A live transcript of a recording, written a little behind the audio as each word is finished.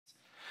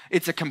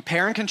It's a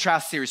compare and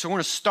contrast series. So we're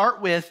going to start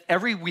with,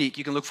 every week,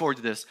 you can look forward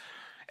to this.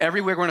 Every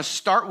week we're going to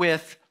start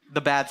with the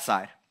bad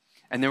side,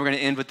 and then we're going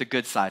to end with the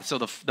good side. So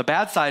the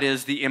bad side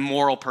is the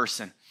immoral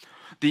person.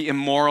 The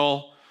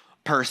immoral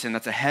person.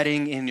 That's a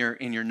heading in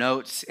your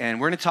notes.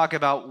 And we're going to talk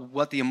about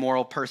what the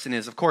immoral person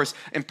is. Of course,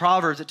 in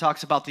Proverbs, it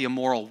talks about the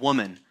immoral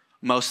woman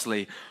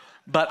mostly.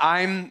 But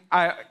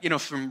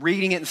from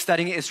reading it and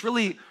studying it, it's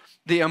really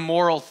the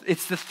immoral.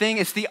 It's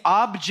the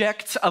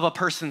object of a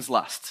person's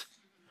lust.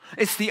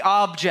 It's the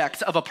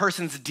object of a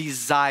person's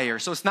desire.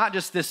 So it's not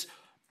just this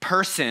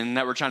person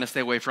that we're trying to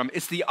stay away from.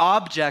 It's the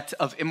object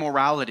of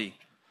immorality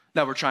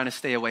that we're trying to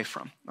stay away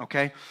from,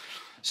 okay?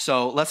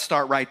 So let's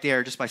start right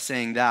there just by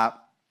saying that.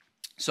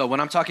 So when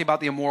I'm talking about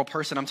the immoral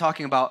person, I'm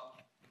talking about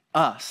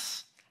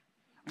us.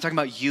 I'm talking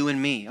about you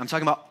and me. I'm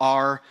talking about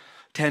our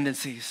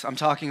tendencies. I'm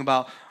talking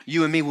about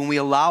you and me when we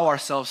allow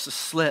ourselves to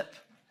slip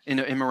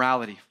into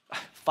immorality.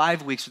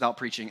 5 weeks without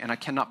preaching, and I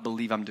cannot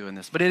believe I'm doing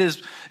this. But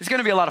it's going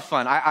to be a lot of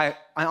fun. I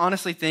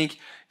honestly think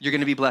you're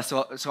going to be blessed.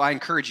 So I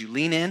encourage you,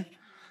 lean in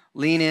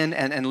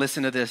and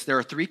listen to this. There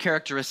are 3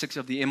 characteristics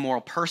of the immoral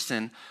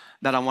person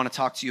that I want to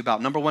talk to you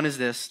about. Number 1 is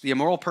this. The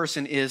immoral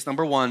person is,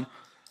 number 1,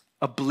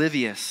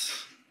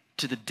 oblivious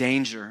to the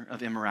danger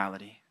of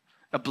immorality.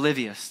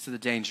 Oblivious to the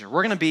danger.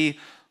 We're going to be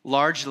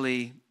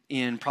largely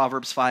in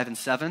Proverbs 5 and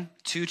 7,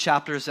 2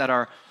 chapters that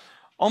are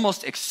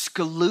almost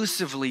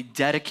exclusively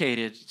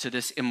dedicated to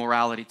this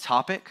immorality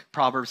topic,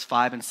 Proverbs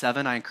 5 and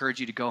 7. I encourage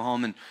you to go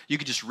home and you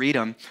could just read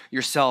them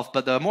yourself.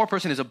 But the immoral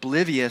person is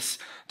oblivious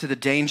to the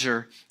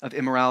danger of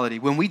immorality.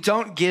 When we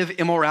don't give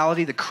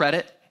immorality the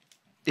credit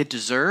it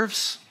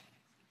deserves,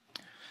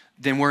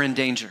 then we're in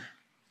danger.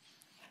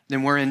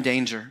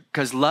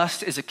 Because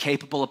lust is a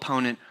capable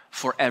opponent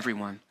for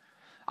everyone.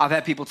 I've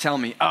had people tell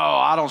me,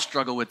 I don't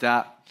struggle with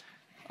that.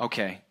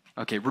 Okay,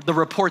 the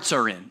reports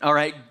are in, all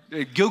right?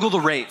 Google the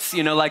rates,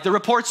 the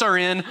reports are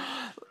in.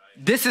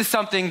 This is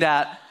something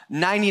that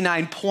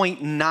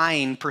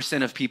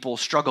 99.9% of people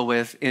struggle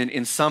with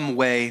in some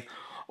way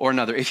or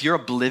another. If you're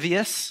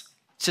oblivious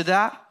to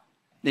that,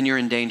 then you're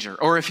in danger.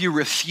 Or if you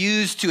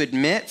refuse to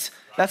admit,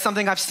 that's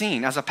something I've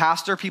seen. As a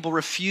pastor, people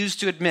refuse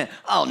to admit,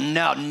 oh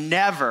no,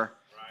 never.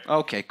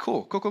 Okay,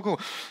 cool.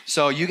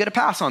 So you get a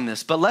pass on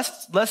this. But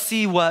let's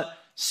see what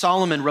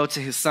Solomon wrote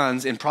to his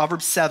sons in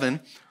Proverbs 7,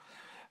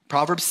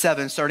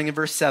 starting in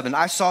verse 7.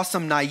 I saw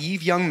some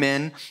naive young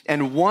men,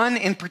 and one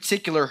in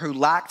particular who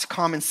lacked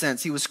common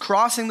sense. He was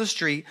crossing the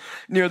street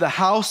near the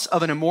house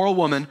of an immoral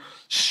woman,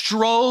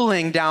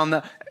 strolling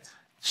down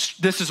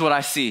this is what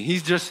I see.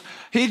 He's just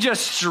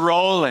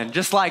strolling,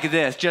 just like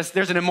this.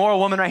 There's an immoral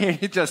woman right here.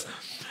 He's just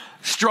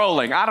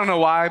strolling. I don't know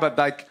why, but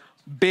like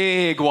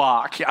big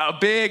walk, a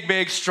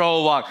big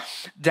stroll walk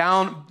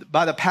down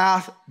by the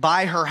path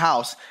by her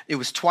house. It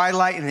was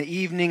twilight in the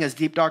evening as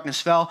deep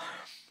darkness fell.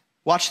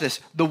 Watch this.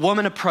 The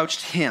woman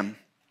approached him.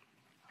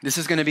 This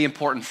is going to be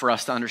important for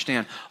us to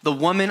understand. The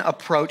woman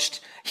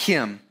approached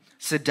him,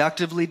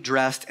 seductively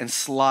dressed and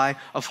sly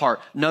of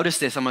heart. Notice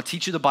this. I'm going to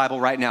teach you the Bible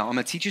right now. I'm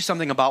going to teach you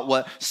something about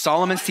what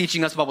Solomon's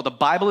teaching us, about what the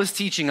Bible is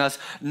teaching us.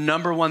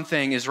 Number 1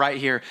 thing is right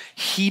here.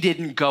 He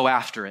didn't go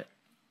after it.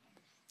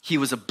 He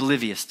was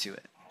oblivious to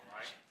it.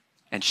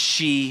 And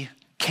she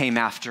came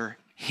after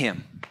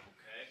him.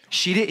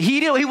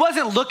 He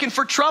wasn't looking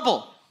for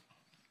trouble.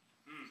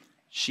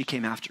 She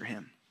came after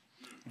him.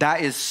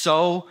 That is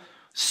so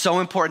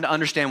important to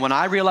understand. When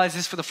I realized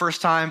this for the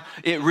first time,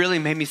 it really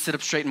made me sit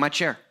up straight in my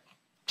chair.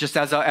 Just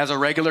as a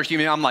regular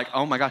human, I'm like,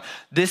 oh my God,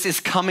 this is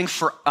coming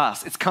for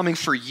us. It's coming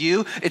for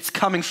you. It's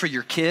coming for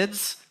your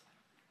kids.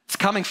 It's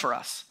coming for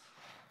us.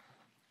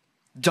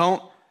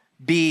 Don't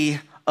be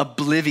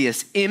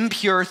oblivious.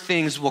 Impure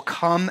things will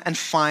come and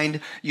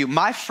find you.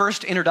 My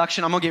first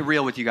introduction, I'm going to get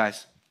real with you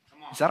guys.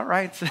 Is that all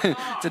right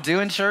to do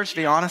in church, to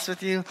be honest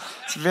with you?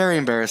 It's very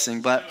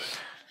embarrassing, but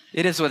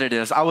it is what it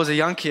is. I was a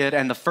young kid,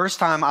 and the first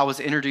time I was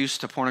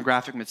introduced to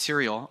pornographic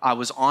material, I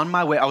was on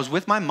my way. I was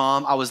with my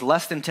mom. I was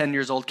less than 10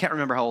 years old. Can't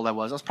remember how old I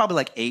was. I was probably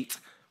like 8,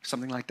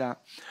 something like that.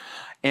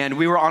 And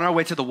we were on our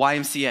way to the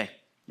YMCA.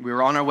 We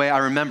were on our way. I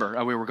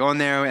remember we were going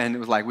there, and it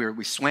was like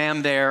we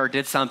swam there or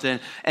did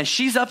something. And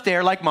she's up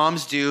there like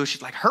moms do.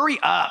 She's like, hurry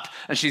up.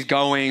 And she's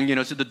going,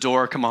 to the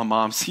door. Come on,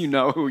 moms, you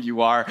know who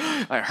you are.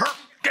 Like,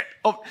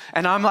 oh.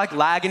 And I'm like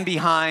lagging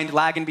behind,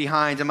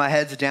 and my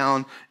head's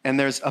down, and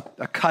there's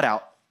a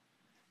cutout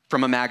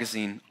from a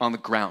magazine on the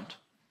ground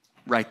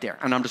right there.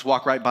 And I'm just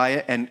walk right by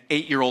it, and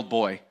 8-year-old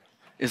boy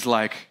is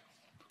like,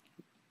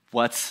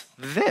 what's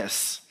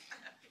this?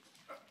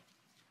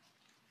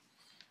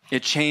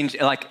 It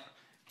changed, like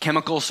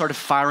chemicals started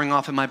firing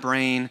off in my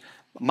brain.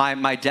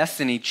 My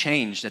destiny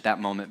changed at that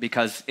moment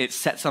because it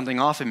set something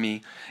off in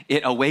me.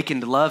 It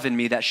awakened love in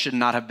me that should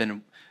not have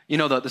been.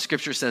 The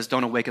scripture says,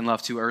 don't awaken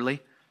love too early.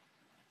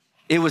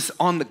 It was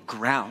on the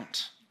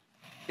ground.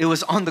 It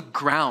was on the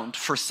ground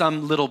for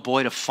some little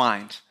boy to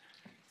find.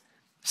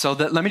 So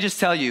let me just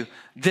tell you,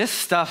 this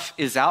stuff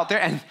is out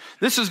there, and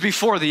this was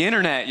before the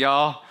internet,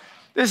 y'all.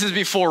 This is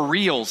before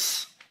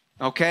reels,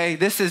 okay?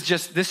 This is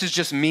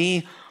just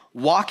me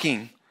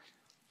walking.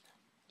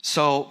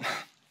 So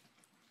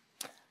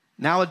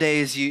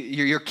Nowadays,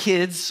 your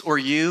kids or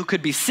you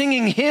could be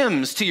singing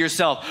hymns to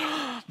yourself.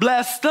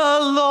 Bless the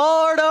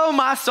Lord, oh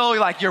my soul.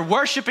 Like you're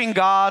worshiping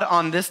God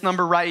on this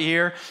number right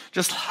here,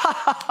 just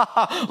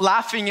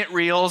laughing at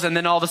reels, and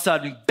then all of a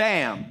sudden,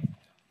 bam,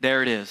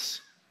 there it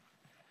is.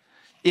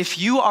 If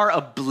you are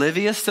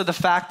oblivious to the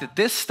fact that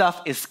this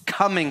stuff is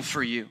coming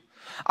for you,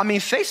 I mean,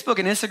 Facebook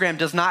and Instagram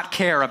does not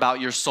care about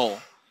your soul.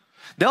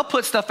 They'll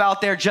put stuff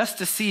out there just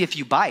to see if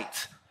you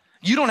bite.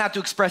 You don't have to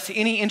express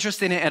any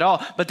interest in it at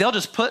all, but they'll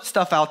just put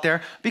stuff out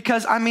there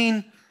because, I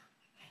mean,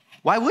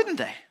 why wouldn't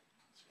they?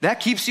 That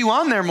keeps you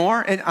on there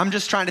more. And I'm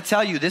just trying to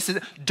tell you,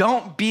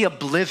 don't be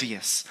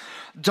oblivious.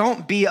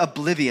 Don't be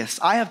oblivious.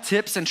 I have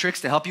tips and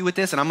tricks to help you with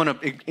this, and I'm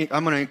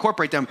gonna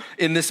incorporate them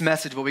in this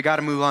message, but we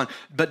gotta move on.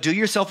 But do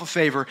yourself a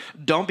favor.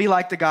 Don't be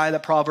like the guy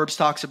that Proverbs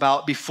talks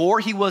about. Before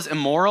he was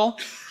immoral,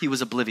 he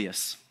was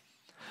oblivious.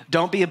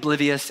 Don't be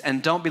oblivious,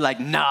 and don't be like,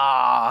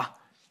 nah,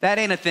 that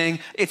ain't a thing.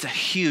 It's a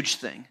huge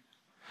thing.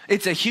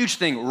 It's a huge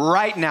thing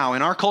right now.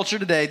 In our culture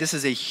today, this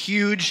is a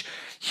huge,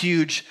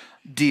 huge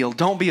deal.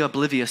 Don't be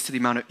oblivious to the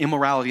amount of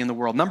immorality in the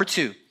world. Number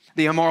 2,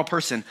 the immoral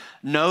person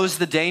knows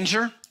the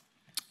danger,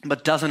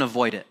 but doesn't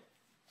avoid it.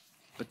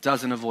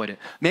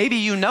 Maybe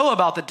you know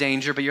about the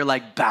danger, but you're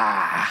like,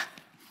 bah.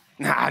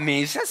 Nah, I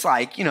mean, it's just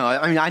like,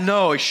 I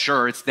know,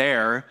 sure, it's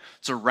there,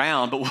 it's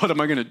around, but what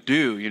am I gonna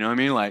do? You know what I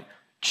mean? Like,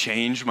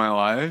 change my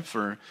life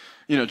or,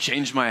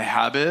 change my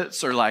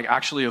habits or like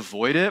actually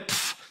avoid it?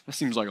 That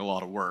seems like a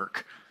lot of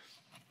work.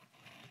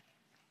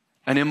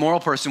 An immoral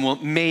person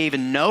may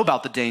even know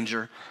about the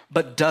danger,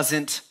 but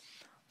doesn't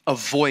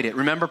avoid it.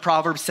 Remember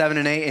Proverbs 7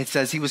 and 8? It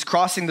says he was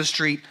crossing the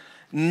street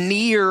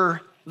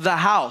near the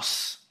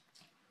house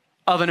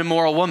of an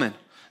immoral woman.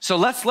 So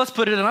let's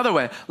put it another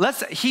way.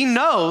 He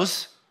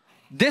knows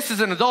this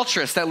is an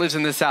adulteress that lives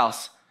in this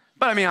house.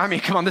 But I mean,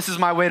 come on, this is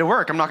my way to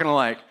work. I'm not gonna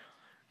like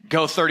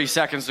go 30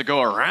 seconds to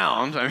go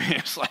around. I mean,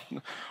 it's like,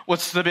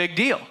 what's the big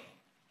deal?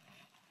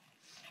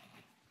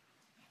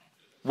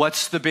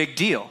 What's the big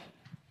deal?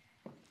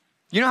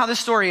 You know how this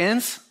story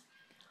ends?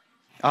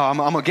 Oh, I'm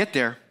gonna get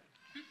there.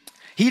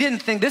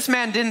 This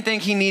man didn't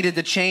think he needed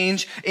to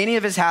change any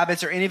of his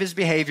habits or any of his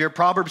behavior.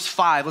 Proverbs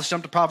 5, let's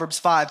jump to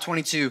Proverbs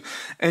 5:22.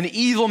 An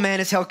evil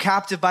man is held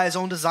captive by his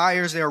own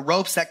desires. There are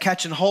ropes that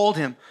catch and hold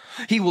him.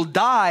 He will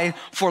die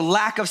for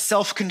lack of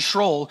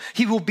self-control.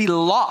 He will be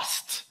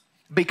lost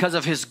because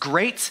of his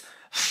great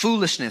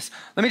foolishness.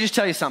 Let me just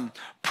tell you something.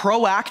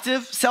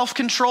 Proactive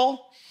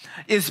self-control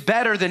is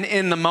better than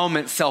in the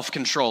moment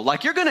self-control.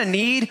 Like you're gonna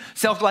need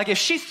like if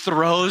she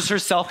throws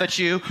herself at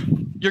you,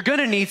 you're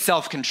gonna need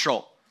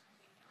self-control.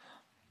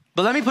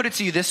 But let me put it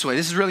to you this way.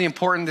 This is really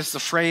important. This is a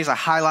phrase, I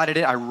highlighted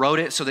it, I wrote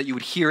it so that you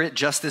would hear it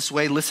just this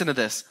way. Listen to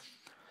this.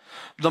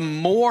 The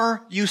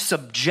more you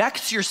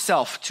subject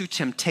yourself to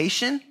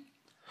temptation,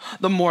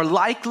 the more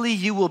likely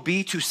you will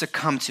be to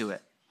succumb to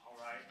it.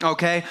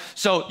 Okay,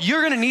 so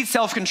you're gonna need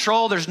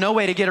self-control. There's no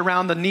way to get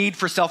around the need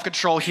for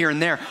self-control here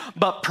and there.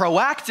 But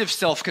proactive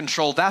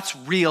self-control, that's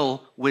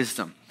real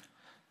wisdom.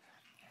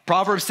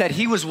 Proverbs said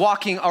he was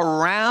walking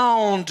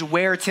around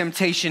where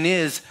temptation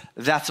is.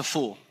 That's a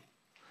fool.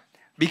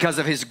 Because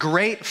of his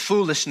great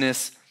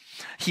foolishness,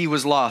 he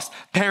was lost.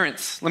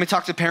 Parents, let me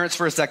talk to parents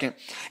for a second.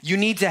 You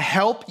need to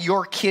help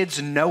your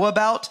kids know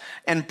about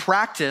and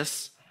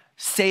practice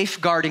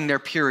safeguarding their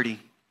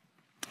purity.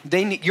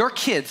 Your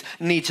kids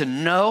need to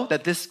know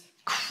that this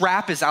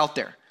crap is out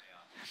there.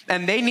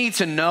 And they need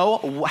to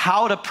know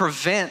how to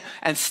prevent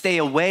and stay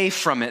away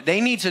from it.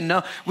 They need to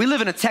know, we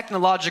live in a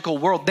technological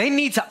world. They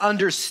need to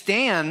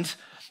understand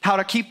how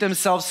to keep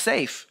themselves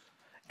safe.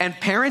 And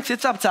parents,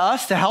 it's up to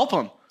us to help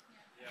them.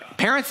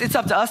 Parents, it's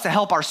up to us to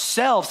help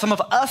ourselves. Some of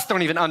us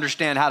don't even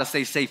understand how to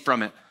stay safe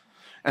from it.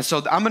 And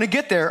so I'm gonna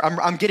get there,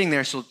 I'm getting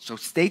there, so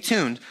stay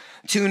tuned,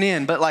 tune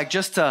in. But like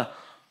just to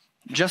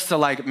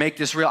like make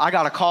this real, I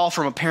got a call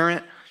from a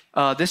parent,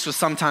 this was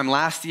sometime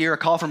last year, a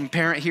call from a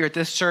parent here at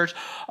this church,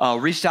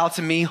 reached out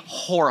to me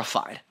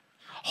horrified,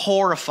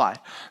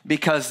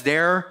 because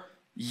their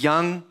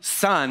young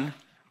son,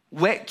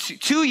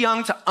 too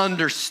young to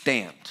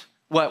understand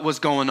what was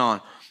going on,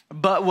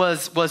 but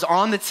was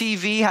on the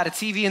TV, had a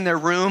TV in their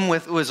room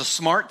it was a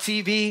smart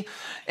TV,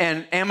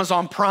 and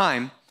Amazon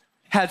Prime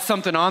had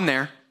something on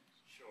there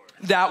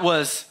that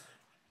was,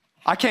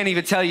 I can't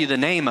even tell you the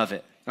name of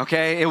it.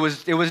 Okay, it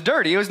was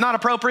dirty. It was not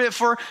appropriate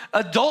for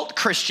adult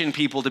Christian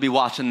people to be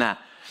watching that.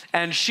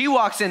 And she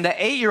walks in, the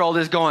 8-year-old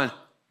is going,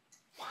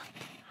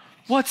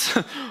 what's,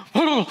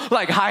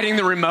 like hiding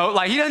the remote.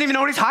 Like he doesn't even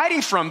know what he's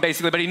hiding from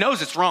basically, but he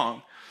knows it's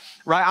wrong,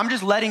 right? I'm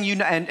just letting you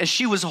know. And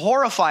she was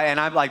horrified. And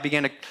I like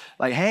began to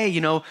like, hey,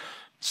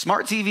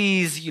 smart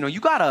TVs, you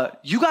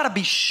gotta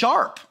be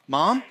sharp,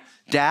 mom,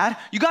 dad.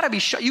 You gotta be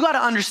sharp. You gotta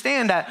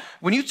understand that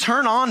when you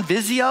turn on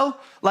Vizio,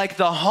 like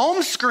the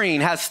home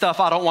screen has stuff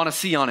I don't want to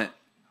see on it.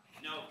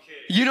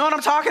 You know what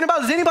I'm talking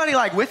about? Is anybody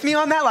like with me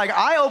on that? Like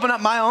I open up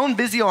my own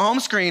Vizio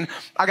home screen.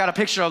 I got a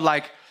picture of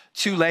like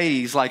 2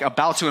 ladies like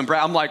about to embrace.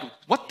 I'm like,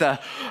 what the?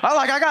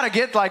 I gotta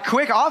get like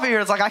quick off here.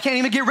 It's like, I can't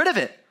even get rid of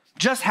it.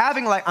 Just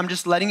having I'm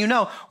just letting you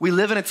know, we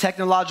live in a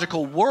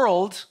technological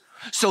world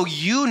So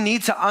you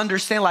need to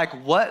understand, like,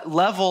 what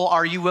level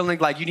are you willing,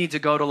 like, you need to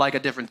go to like a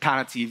different kind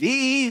of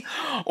TV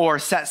or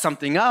set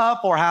something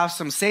up or have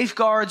some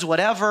safeguards,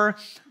 whatever.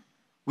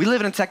 We live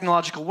in a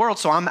technological world,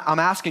 so I'm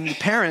asking you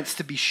parents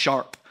to be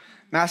sharp.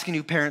 I'm asking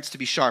you parents to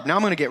be sharp. Now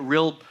I'm gonna get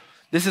real,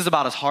 this is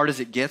about as hard as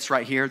it gets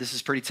right here. This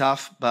is pretty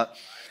tough, but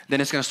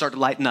then it's gonna start to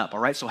lighten up, all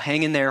right? So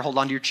hang in there, hold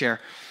on to your chair.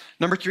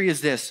 Number 3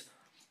 is this,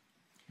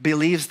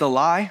 believes the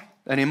lie.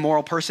 An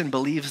immoral person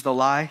believes the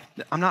lie.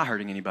 I'm not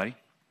hurting anybody.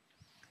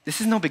 This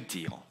is no big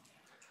deal.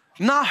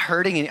 I'm not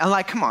hurting any, I'm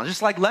like, come on,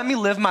 just like, let me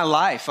live my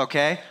life,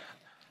 okay?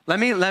 Let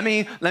me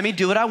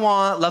do what I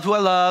want, love who I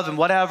love and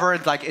whatever.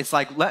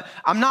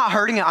 I'm not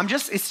hurting it.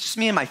 It's just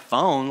me and my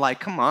phone. Like,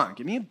 come on,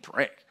 give me a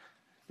break.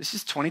 This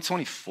is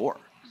 2024.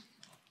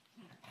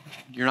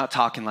 You're not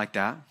talking like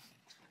that.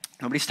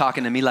 Nobody's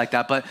talking to me like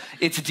that, but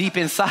it's deep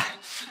inside.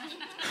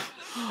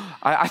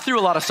 I threw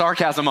a lot of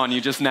sarcasm on you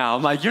just now.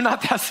 I'm like, you're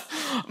not that,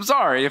 I'm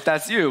sorry if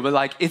that's you, but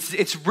like,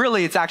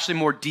 it's actually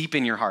more deep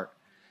in your heart.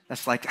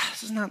 That's like,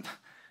 this is not,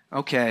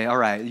 okay, all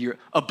right. Your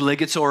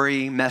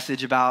obligatory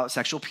message about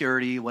sexual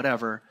purity,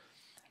 whatever.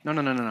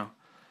 No.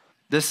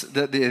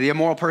 The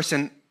immoral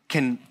person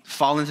can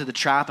fall into the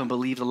trap and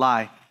believe the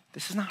lie.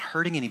 This is not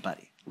hurting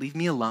anybody. Leave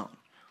me alone.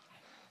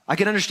 I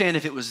can understand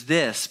if it was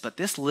this, but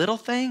this little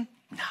thing,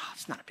 no,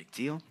 it's not a big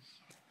deal.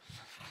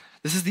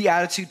 This is the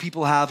attitude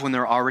people have when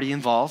they're already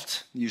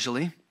involved,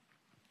 usually,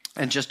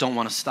 and just don't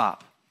want to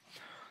stop.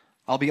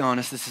 I'll be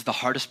honest, this is the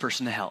hardest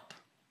person to help.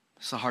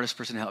 It's the hardest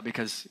person to help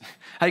because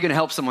how are you going to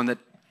help someone that,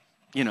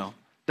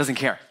 doesn't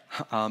care,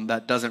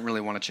 that doesn't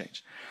really want to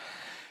change?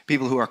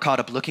 People who are caught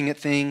up looking at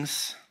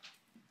things.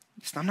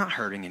 I'm not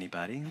hurting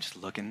anybody. I'm just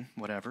looking,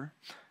 whatever.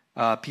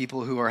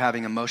 People who are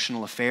having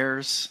emotional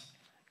affairs,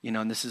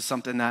 and this is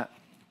something that,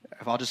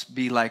 if I'll just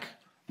be like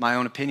my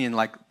own opinion,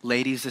 like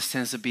ladies, this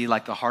tends to be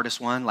like the hardest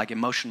one, like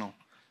emotional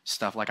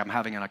stuff. Like I'm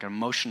having like an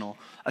emotional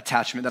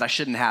attachment that I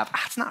shouldn't have.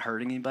 It's not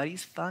hurting anybody.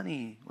 It's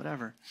funny,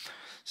 whatever.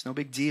 It's no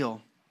big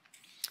deal.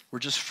 We're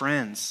just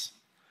friends.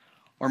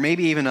 Or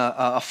maybe even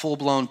a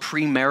full-blown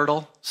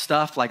premarital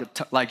stuff,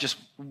 like just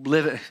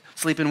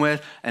sleeping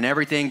with and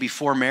everything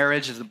before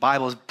marriage. The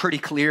Bible is pretty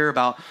clear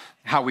about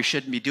how we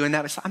shouldn't be doing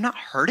that. I'm not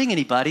hurting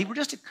anybody.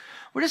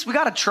 we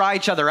got to try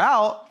each other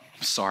out.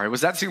 Sorry,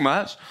 was that too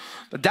much?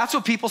 But that's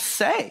what people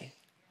say.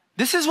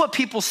 This is what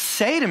people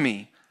say to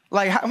me.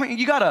 Like,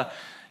 you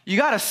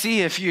gotta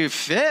see if you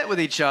fit with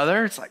each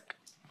other. It's like,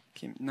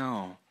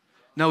 no,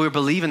 we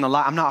believe in the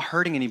lie. I'm not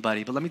hurting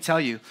anybody. But let me tell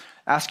you,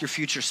 ask your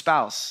future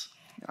spouse.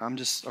 I'm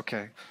just,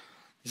 okay.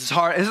 This is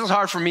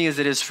hard for me as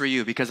it is for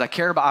you because I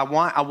care about,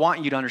 I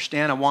want you to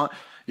understand. I want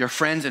your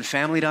friends and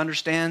family to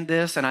understand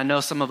this. And I know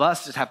some of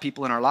us just have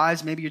people in our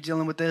lives, maybe you're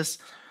dealing with this.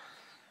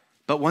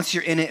 But once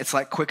you're in it, it's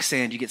like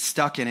quicksand. You get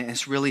stuck in it, and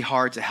it's really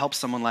hard to help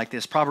someone like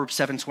this. Proverbs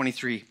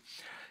 7:23,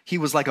 he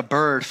was like a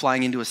bird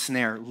flying into a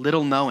snare,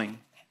 little knowing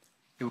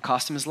it would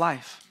cost him his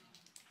life.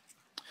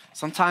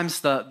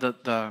 Sometimes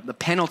the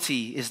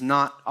penalty is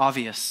not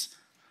obvious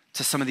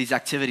to some of these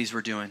activities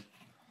we're doing.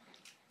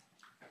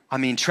 I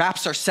mean,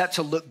 traps are set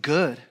to look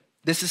good.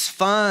 This is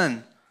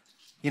fun.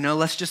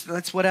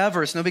 Let's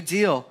whatever. It's no big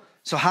deal.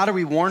 So how do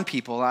we warn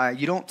people?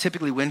 You don't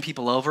typically win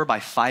people over by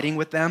fighting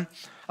with them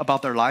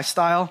about their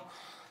lifestyle.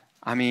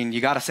 I mean, you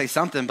got to say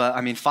something, but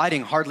I mean,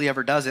 fighting hardly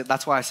ever does it.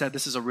 That's why I said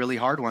this is a really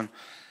hard one.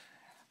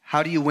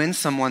 How do you win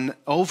someone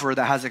over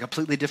that has a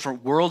completely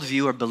different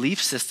worldview or belief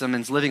system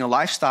and is living a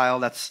lifestyle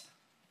that's,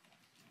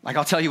 like,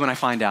 I'll tell you when I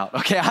find out.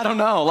 Okay, I don't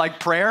know. Like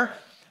prayer,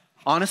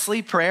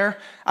 honestly, prayer.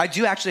 I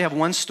do actually have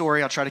one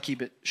story. I'll try to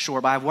keep it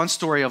short, but I have one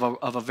story of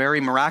a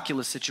very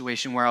miraculous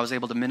situation where I was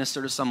able to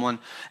minister to someone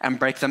and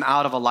break them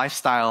out of a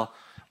lifestyle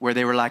where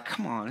they were like,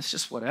 come on, it's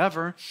just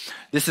whatever.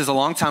 This is a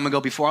long time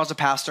ago. Before I was a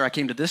pastor, I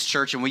came to this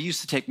church, and we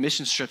used to take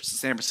mission trips to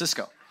San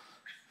Francisco.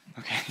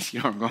 Okay, you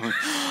know where I'm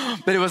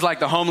going. But it was like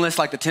the homeless,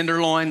 like the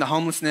Tenderloin, the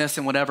homelessness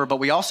and whatever. But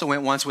we also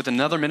went once with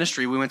another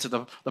ministry. We went to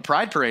the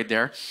Pride Parade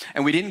there,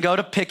 and we didn't go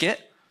to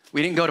picket.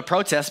 We didn't go to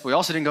protest, but we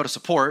also didn't go to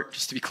support,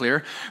 just to be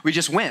clear. We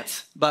just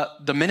went.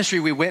 But the ministry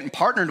we went and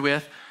partnered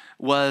with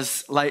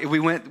was like,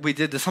 we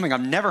did something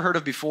I've never heard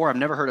of before, I've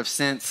never heard of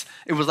since.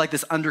 It was like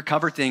this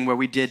undercover thing where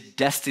we did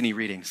destiny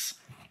readings.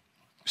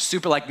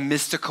 Super like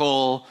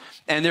mystical,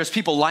 and there's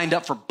people lined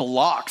up for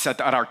blocks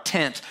at our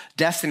tent,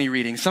 destiny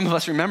readings. Some of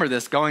us remember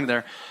this, going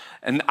there.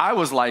 And I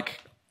was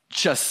like,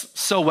 just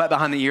so wet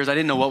behind the ears. I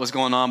didn't know what was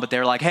going on, but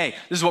they're like, hey,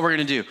 this is what we're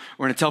gonna do.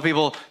 We're gonna tell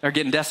people they're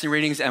getting destiny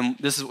readings, and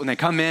this is when they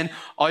come in,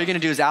 all you're gonna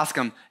do is ask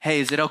them, hey,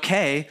 is it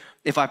okay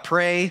if I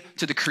pray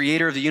to the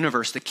creator of the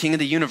universe, the king of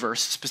the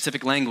universe,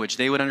 specific language?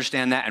 They would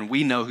understand that, and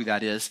we know who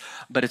that is,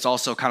 but it's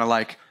also kind of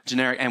like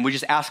generic, and we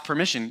just ask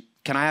permission.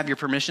 Can I have your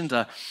permission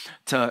to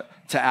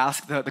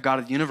ask the God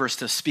of the universe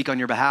to speak on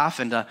your behalf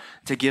and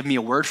to give me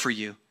a word for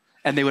you?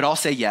 And they would all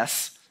say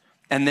yes.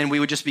 And then we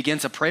would just begin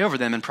to pray over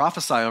them and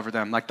prophesy over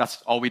them. Like,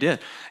 that's all we did.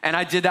 And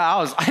I did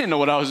that. I didn't know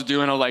what I was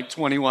doing. I was like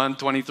 21,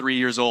 23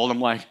 years old. I'm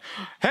like,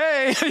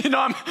 hey,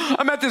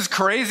 I'm at this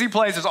crazy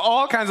place. There's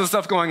all kinds of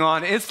stuff going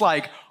on. It's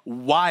like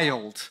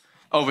wild.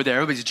 over there.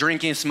 Everybody's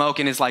drinking,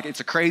 smoking. It's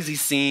a crazy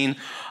scene.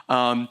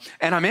 And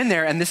I'm in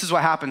there, and this is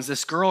what happens.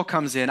 This girl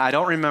comes in. I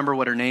don't remember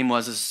what her name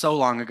was. This is so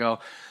long ago.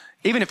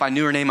 Even if I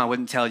knew her name, I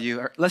wouldn't tell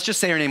you. Let's just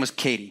say her name was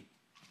Katie.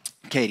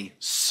 Katie,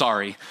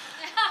 sorry.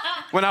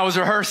 When I was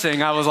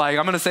rehearsing, I was like,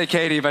 I'm going to say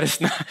Katie, but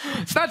it's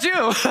not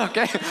you,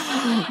 okay?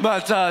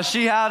 But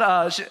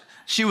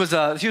she was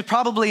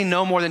probably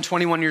no more than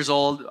 21 years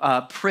old,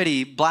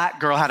 pretty black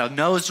girl, had a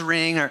nose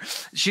ring, or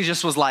she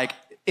just was like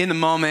in the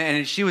moment,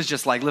 and she was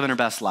just like living her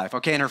best life,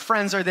 okay? And her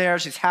friends are there,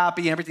 she's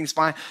happy, everything's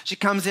fine. She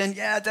comes in,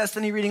 yeah,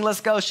 Destiny reading,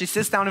 let's go. She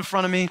sits down in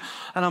front of me,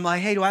 and I'm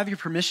like, hey, do I have your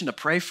permission to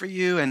pray for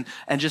you and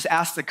just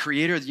ask the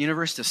creator of the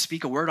universe to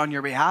speak a word on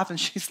your behalf? And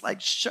she's like,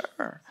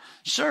 sure.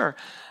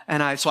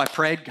 And so I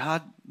prayed,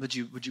 God, would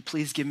you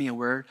please give me a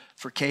word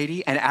for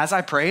Katie? And as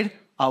I prayed,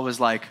 I was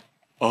like,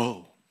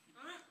 oh.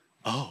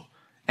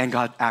 And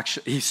God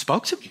he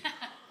spoke to me.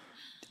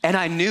 And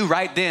I knew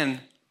right then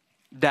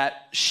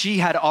that she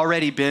had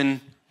already been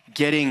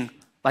getting,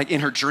 like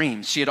in her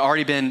dreams,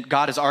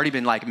 God has already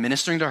been like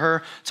ministering to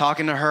her,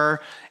 talking to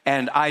her.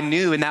 And I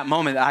knew in that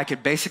moment that I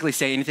could basically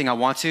say anything I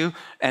want to,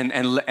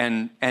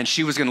 and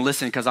she was gonna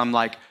listen, because I'm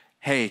like,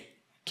 hey,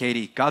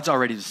 Katie, God's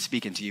already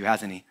speaking to you,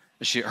 hasn't he?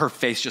 Her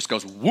face just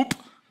goes, whoop,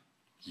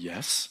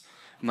 yes.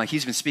 I'm like,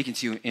 he's been speaking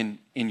to you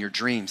in your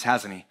dreams,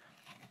 hasn't he?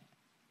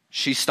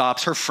 She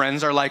stops. Her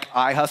friends are like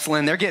eye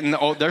hustling. They're getting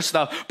their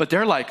stuff, but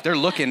they're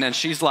looking, and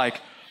she's like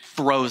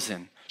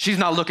frozen. She's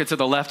not looking to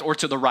the left or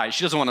to the right.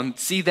 She doesn't want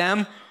to see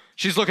them.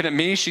 She's looking at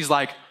me. She's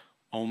like,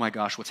 oh my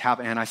gosh, what's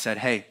happening? And I said,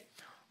 hey,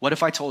 what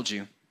if I told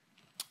you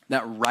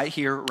that right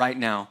here, right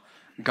now,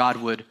 God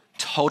would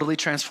totally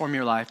transform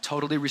your life,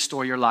 totally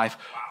restore your life.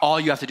 All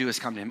you have to do is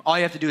come to him. All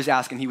you have to do is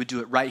ask, and he would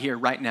do it right here,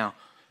 right now.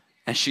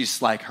 And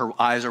she's like, her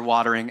eyes are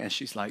watering, and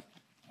she's like,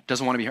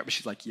 doesn't want to be hurt, but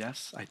she's like,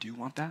 yes, I do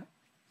want that.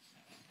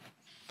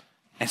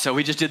 And so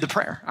we just did the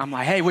prayer. I'm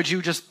like, hey, would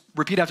you just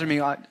repeat after me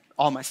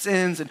all my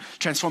sins and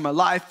transform my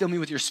life, fill me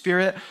with your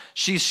spirit?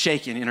 She's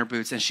shaking in her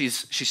boots, and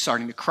she's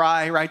starting to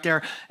cry right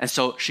there. And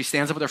so she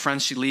stands up with her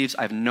friends, she leaves.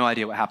 I have no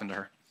idea what happened to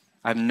her.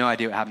 I have no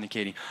idea what happened to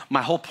Katie.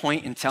 My whole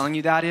point in telling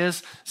you that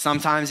is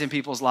sometimes in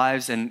people's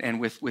lives and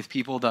with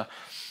people, the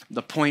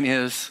point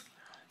is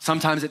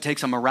sometimes it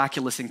takes a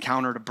miraculous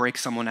encounter to break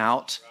someone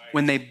out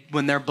when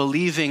they're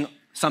believing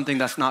something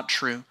that's not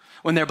true,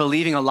 when they're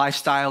believing a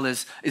lifestyle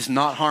is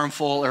not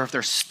harmful, or if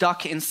they're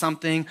stuck in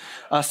something,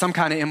 some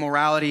kind of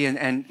immorality,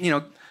 and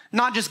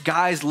not just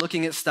guys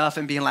looking at stuff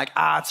and being like,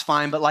 it's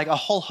fine, but like a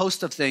whole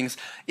host of things.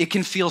 It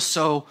can feel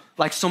so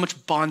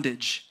much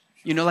bondage.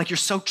 Like you're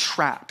so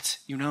trapped,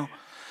 And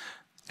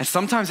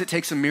sometimes it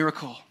takes a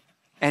miracle,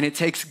 and it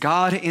takes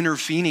God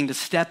intervening to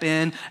step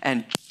in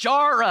and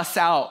jar us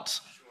out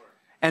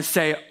and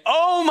say,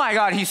 oh my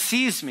God, he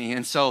sees me.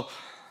 And so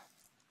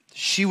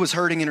she was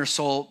hurting in her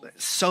soul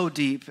so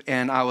deep,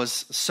 and I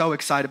was so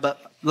excited.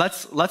 But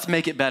let's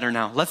make it better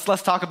now. Let's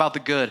talk about the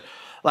good.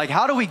 Like,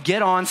 how do we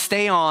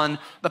stay on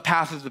the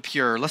path of the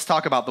pure? Let's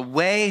talk about the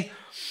way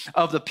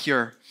of the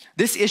pure.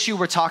 This issue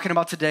we're talking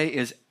about today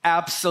is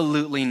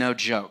absolutely no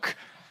joke.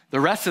 The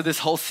rest of this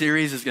whole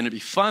series is going to be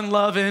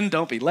fun-loving.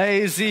 Don't be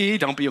lazy.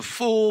 Don't be a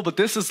fool. But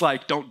this is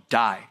like, don't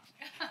die.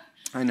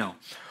 I know.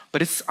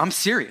 But I'm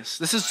serious.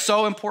 This is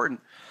so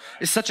important.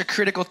 It's such a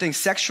critical thing.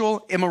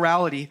 Sexual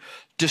immorality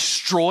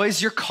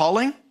destroys your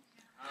calling,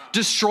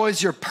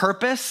 destroys your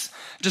purpose,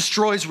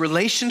 destroys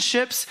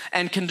relationships,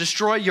 and can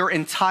destroy your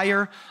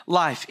entire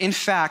life. In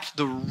fact,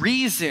 the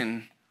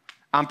reason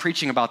I'm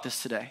preaching about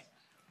this today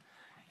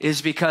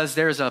is because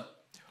there's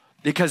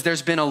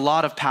been a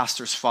lot of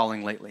pastors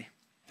falling lately.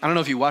 I don't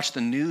know if you watch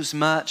the news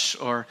much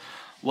or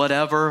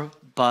whatever,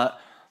 but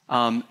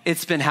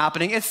it's been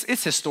happening.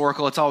 It's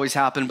historical. It's always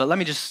happened. But let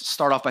me just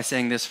start off by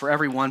saying this. For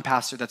every one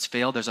pastor that's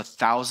failed, there's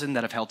 1,000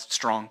 that have held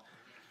strong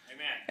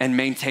and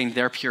maintained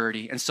their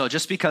purity. And so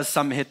just because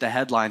some hit the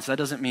headlines, that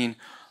doesn't mean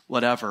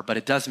whatever, but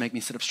it does make me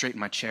sit up straight in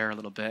my chair a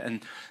little bit.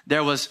 And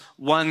there was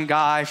one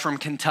guy from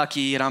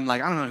Kentucky, and I'm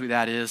like, I don't know who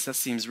that is. That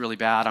seems really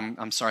bad.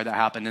 I'm sorry that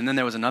happened. And then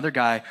there was another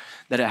guy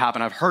that it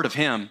happened. I've heard of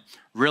him,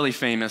 really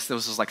famous.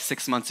 This was like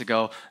 6 months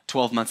ago,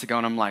 12 months ago.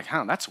 And I'm like,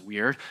 that's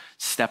weird.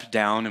 Stepped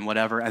down and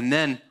whatever. And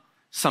then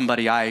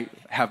somebody I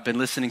have been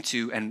listening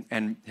to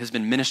and has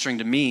been ministering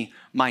to me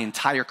my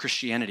entire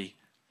Christianity.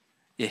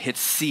 It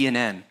hits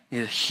CNN.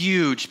 He's a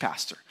huge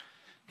pastor.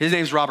 His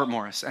name's Robert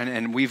Morris,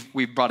 and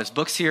we've brought his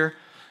books here.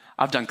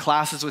 I've done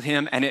classes with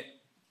him, and it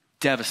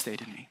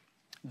devastated me.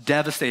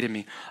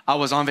 I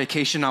was on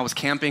vacation. I was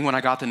camping when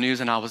I got the news,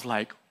 and I was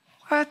like,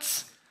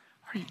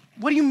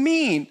 what do you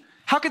mean?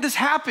 How could this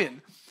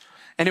happen?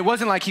 And it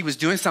wasn't like he was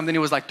doing something. It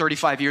was like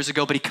 35 years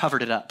ago, but he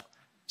covered it up.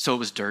 So it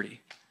was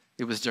dirty.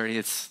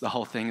 The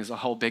whole thing is a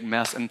whole big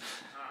mess. And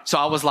so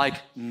I was like,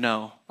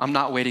 no, I'm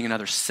not waiting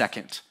another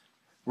second.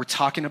 We're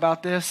talking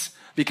about this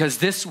because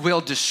this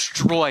will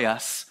destroy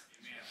us.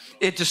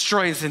 It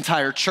destroys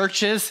entire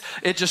churches.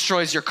 It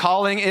destroys your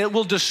calling. It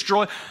will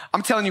destroy.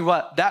 I'm telling you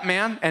what, that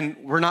man, and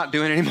we're not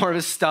doing any more of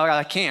his stuff.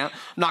 I can't.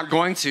 I'm not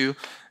going to,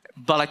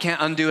 but I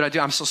can't undo what I do.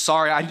 I'm so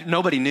sorry.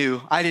 Nobody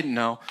knew. I didn't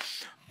know.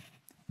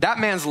 that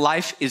man's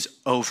life is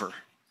over.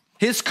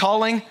 His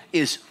calling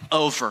is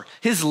over.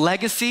 His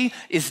legacy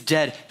is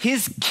dead.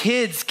 His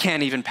kids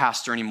can't even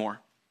pastor anymore.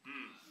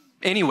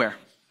 Anywhere.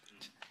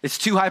 It's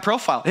too high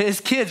profile.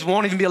 His kids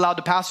won't even be allowed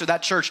to pastor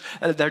that church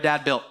that their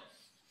dad built.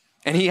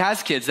 And he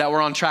has kids that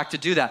were on track to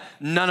do that.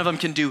 None of them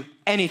can do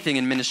anything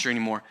in ministry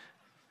anymore.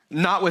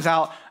 Not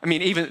without,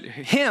 even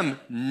him,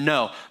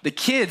 no. The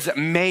kids,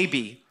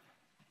 maybe,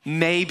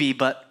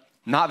 but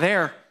not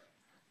there.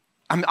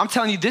 I'm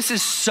telling you, this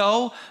is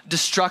so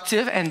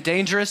destructive and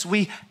dangerous.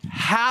 We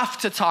have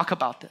to talk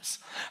about this.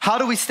 How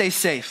do we stay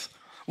safe?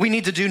 We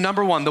need to do,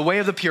 number one, the way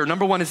of the pure.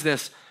 Number one is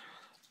this.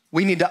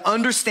 We need to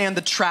understand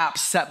the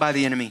traps set by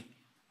the enemy.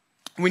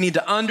 We need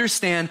to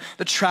understand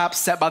the traps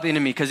set by the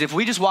enemy. Because if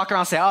we just walk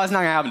around and say, oh, it's not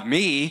gonna happen to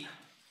me.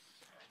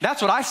 That's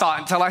what I thought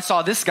until I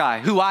saw this guy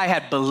who I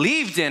had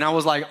believed in. I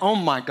was like, oh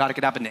my God, it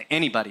could happen to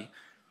anybody.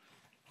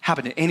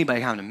 Happen to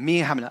anybody, happen to me,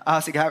 happen to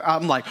us.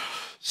 I'm like,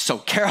 so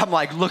careful. I'm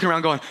like looking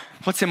around going,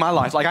 what's in my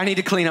life? Like I need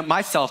to clean up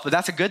myself, but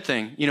that's a good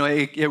thing. You know,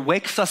 it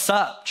wakes us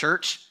up,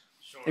 church.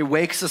 Sure. It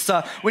wakes us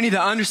up. We need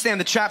to understand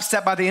the traps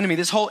set by the enemy.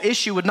 This whole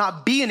issue would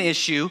not be an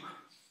issue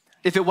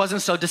if it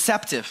wasn't so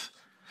deceptive.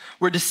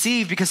 We're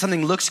deceived because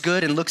something looks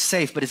good and looks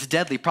safe, but it's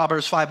deadly.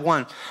 Proverbs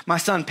 5:1. My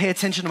son, pay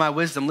attention to my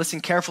wisdom.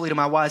 Listen carefully to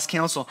my wise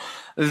counsel.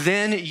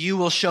 Then you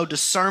will show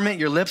discernment.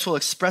 Your lips will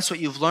express what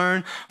you've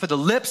learned. For the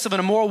lips of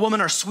an immoral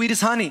woman are sweet as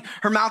honey.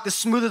 Her mouth is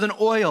smoother than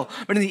oil,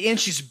 but in the end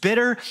she's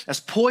bitter as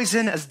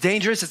poison, as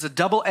dangerous as a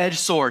double-edged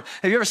sword.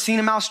 Have you ever seen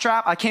a mouse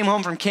trap? I came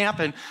home from camp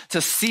and to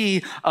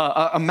see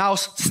a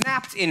mouse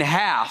snapped in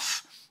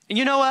half. And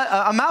you know what?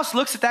 A mouse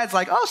looks at that, it's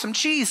like, oh, some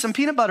cheese, some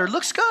peanut butter,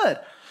 looks good.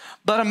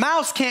 But a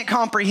mouse can't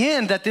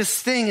comprehend that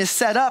this thing is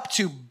set up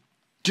to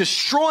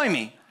destroy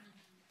me.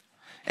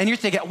 And you're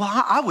thinking,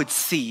 well, I would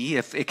see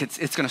if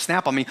it's going to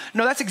snap on me.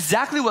 No, that's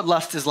exactly what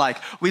lust is like.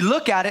 We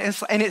look at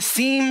it and it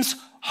seems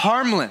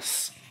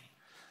harmless.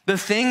 The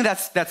thing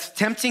that's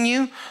tempting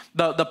you,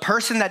 the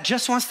person that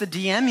just wants to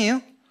DM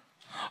you,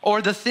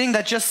 or the thing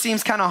that just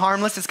seems kind of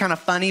harmless, it's kind of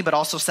funny, but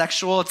also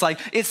sexual. It's like,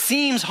 it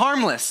seems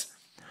harmless.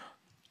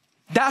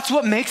 That's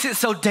what makes it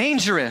so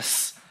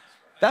dangerous.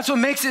 That's what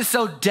makes it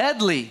so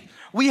deadly.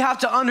 We have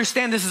to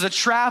understand this is a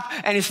trap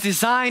and it's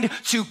designed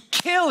to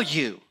kill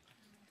you.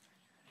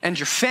 And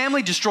your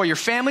family, destroy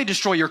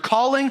your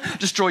calling,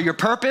 destroy your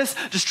purpose,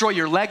 destroy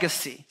your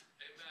legacy.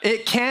 Amen.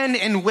 It can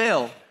and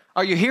will.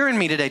 Are you hearing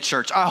me today,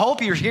 church? I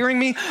hope you're hearing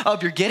me, I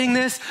hope you're getting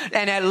this,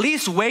 and at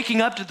least waking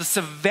up to the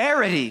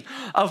severity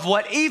of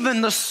what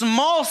even the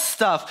small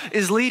stuff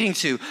is leading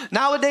to.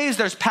 Nowadays,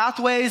 there's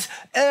pathways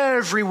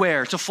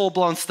everywhere to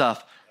full-blown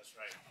stuff. That's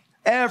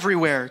right.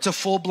 Everywhere to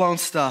full-blown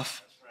stuff.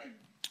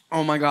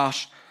 Oh my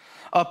gosh.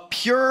 A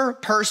pure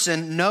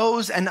person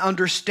knows and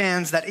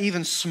understands that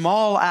even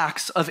small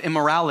acts of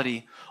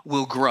immorality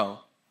will grow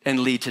and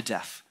lead to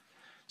death.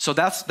 So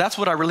that's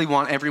what I really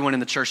want everyone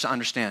in the church to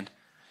understand,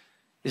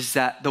 is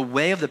that the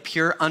way of the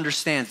pure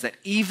understands that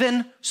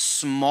even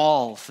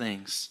small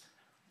things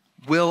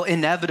will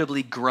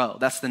inevitably grow.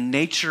 That's the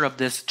nature of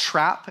this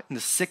trap, and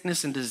the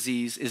sickness and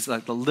disease is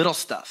like the little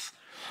stuff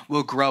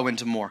will grow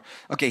into more.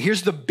 Okay,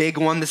 here's the big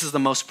one. This is the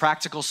most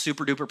practical,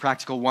 super duper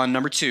practical one.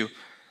 Number 2.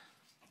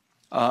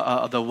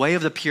 The way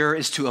of the pure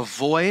is to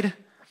avoid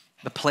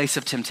the place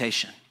of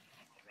temptation.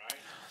 Right.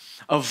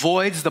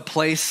 Avoids the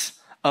place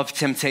of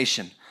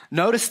temptation.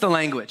 Notice the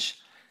language.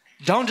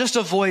 Don't just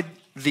avoid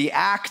the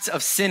act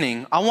of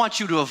sinning. I want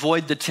you to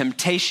avoid the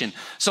temptation.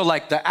 So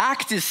like the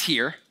act is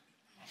here.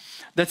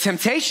 The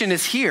temptation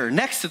is here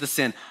next to the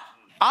sin.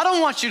 I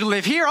don't want you to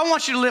live here. I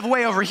want you to live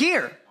way over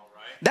here. Right.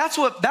 That's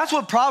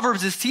what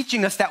Proverbs is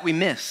teaching us that we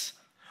miss.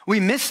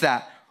 We miss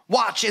that.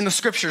 Watch in the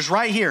scriptures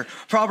right here.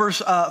 Proverbs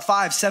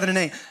 5, 7, and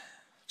 8.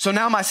 So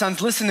now, my sons,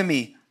 listen to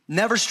me.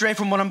 Never stray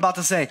from what I'm about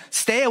to say.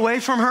 Stay away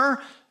from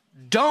her.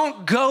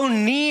 Don't go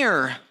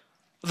near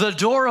the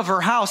door of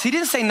her house. He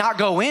didn't say not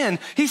go in.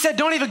 He said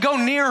don't even go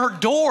near her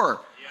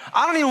door. Yeah.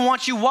 I don't even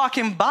want you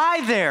walking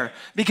by there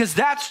because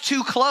that's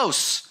too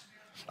close.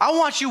 I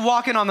want you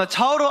walking on the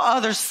total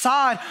other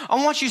side.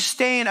 I want you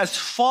staying as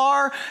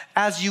far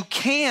as you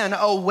can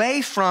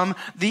away from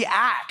the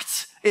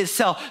act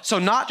itself. So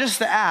not just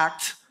the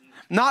act,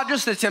 not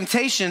just the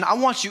temptation. I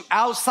want you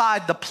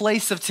outside the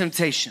place of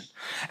temptation.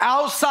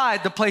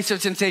 Outside the place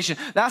of temptation.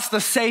 That's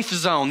the safe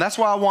zone. That's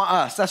where I want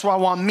us. That's where I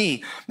want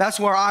me. That's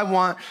where I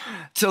want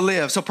to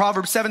live. So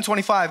Proverbs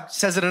 7:25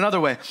 says it another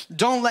way.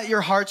 Don't let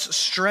your hearts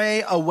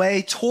stray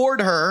away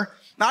toward her,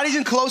 not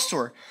even close to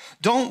her.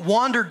 Don't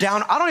wander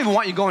down. I don't even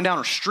want you going down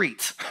her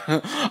street.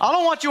 I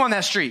don't want you on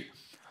that street.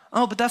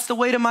 Oh, but that's the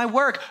way to my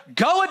work.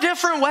 Go a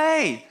different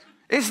way.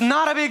 It's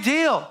not a big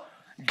deal.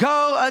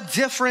 Go a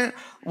different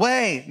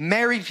way.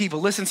 Married people,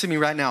 listen to me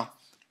right now.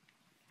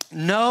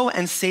 Know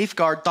and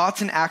safeguard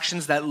thoughts and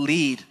actions that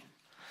lead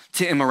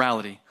to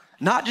immorality.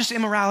 Not just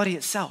immorality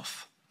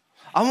itself.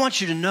 I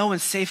want you to know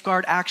and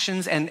safeguard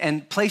actions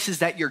and places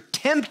that you're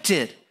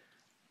tempted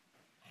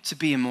to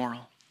be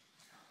immoral.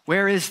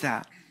 Where is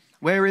that?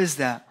 Where is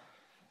that?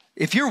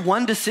 If you're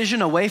one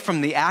decision away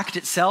from the act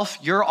itself,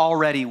 you're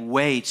already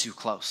way too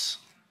close.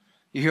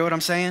 You hear what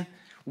I'm saying?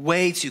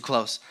 Way too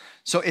close.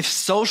 So if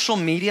social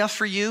media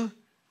for you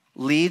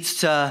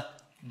leads to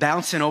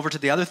bouncing over to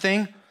the other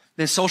thing,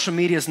 then social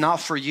media is not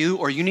for you,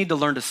 or you need to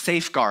learn to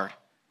safeguard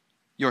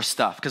your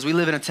stuff, because we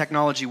live in a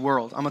technology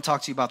world. I'm gonna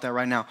talk to you about that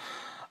right now.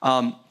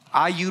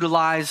 I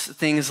utilize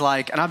things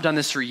like, and I've done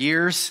this for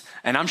years,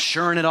 and I'm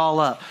shoring it all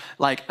up,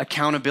 like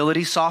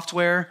accountability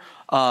software,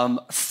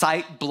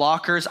 site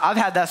blockers. I've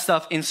had that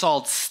stuff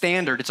installed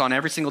standard. It's on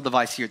every single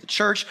device here at the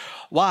church.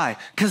 Why?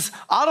 Because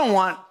I don't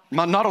want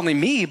not only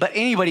me, but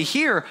anybody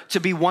here to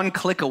be one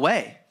click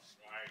away.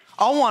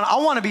 I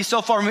want to be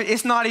so far,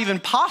 it's not even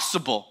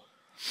possible.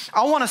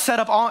 I want to set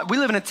up, we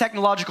live in a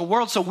technological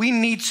world, so we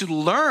need to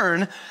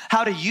learn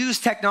how to use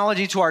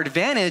technology to our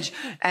advantage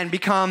and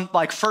become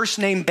like first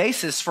name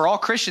basis for all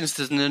Christians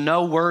to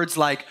know words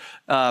like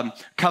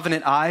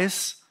Covenant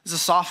Eyes is a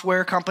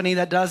software company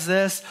that does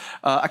this.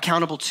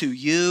 Accountable to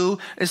You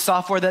is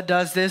software that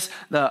does this.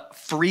 The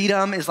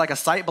Freedom is like a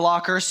site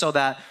blocker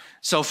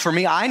so for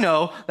me, I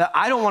know that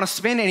I don't want to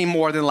spend any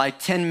more than like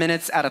 10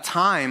 minutes at a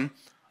time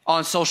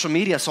on social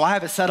media. So I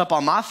have it set up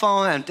on my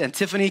phone, and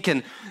Tiffany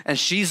and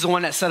she's the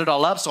one that set it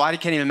all up, so I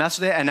can't even mess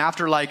with it. And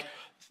after like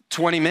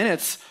 20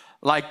 minutes,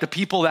 like the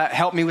people that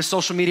help me with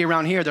social media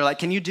around here, they're like,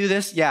 can you do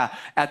this? Yeah,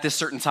 at this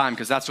certain time,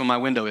 because that's when my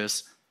window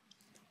is.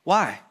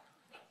 Why?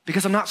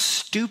 Because I'm not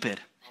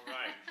stupid. All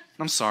right.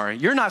 I'm sorry.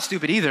 You're not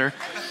stupid either.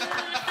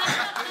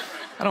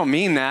 I don't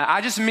mean that. I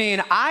just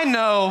mean I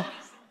know,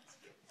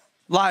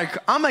 like,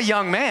 I'm a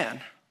young man.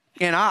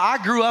 And I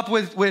grew up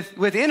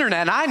with internet,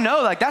 and I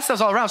know like that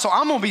stuff's all around. So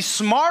I'm gonna be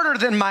smarter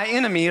than my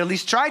enemy, or at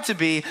least try to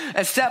be,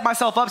 and set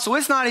myself up so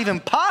it's not even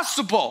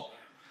possible.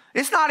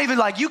 It's not even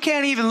like you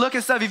can't even look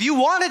at stuff if you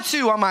wanted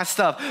to on my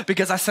stuff,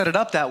 because I set it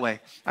up that way.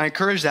 I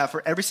encourage that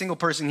for every single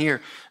person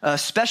here,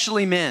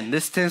 especially men.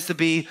 This tends to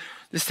be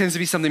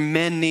something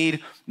men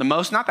need the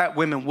most. Not that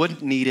women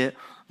wouldn't need it,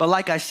 but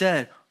like I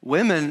said,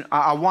 women,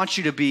 I want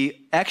you to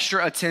be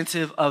extra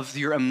attentive of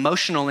your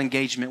emotional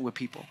engagement with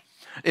people.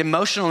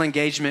 Emotional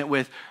engagement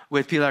with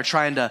people that are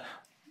trying to,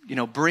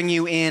 bring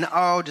you in.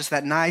 Oh, just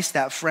that nice,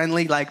 that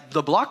friendly. Like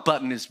the block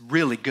button is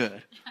really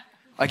good.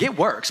 Like it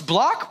works.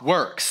 Block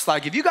works.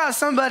 Like if you got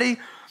somebody,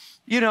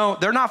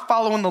 they're not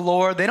following the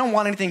Lord. They don't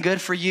want anything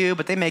good for you,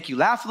 but they make you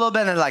laugh a little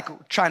bit and they're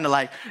like trying to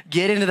like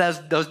get into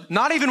those,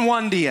 not even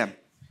one DM.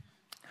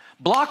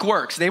 Block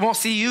works. They won't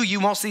see you.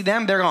 You won't see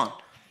them. They're gone.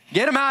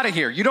 Get them out of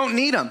here. You don't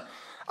need them.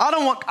 I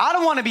don't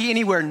want to be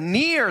anywhere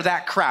near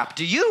that crap.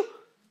 Do you?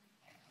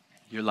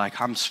 You're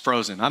like, I'm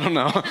frozen. I don't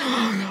know.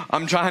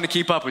 I'm trying to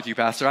keep up with you,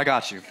 Pastor. I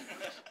got you.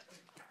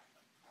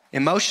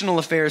 Emotional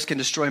affairs can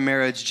destroy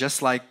marriage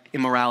just like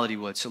immorality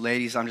would. So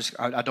ladies,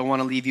 I don't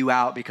want to leave you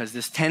out, because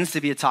this tends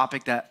to be a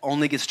topic that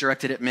only gets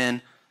directed at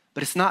men,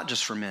 but it's not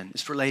just for men.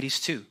 It's for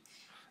ladies too.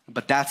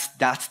 But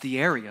that's the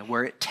area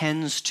where it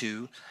tends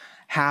to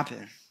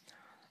happen.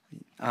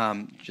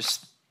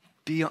 Just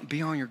be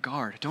on your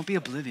guard. Don't be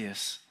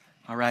oblivious.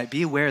 All right?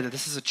 Be aware that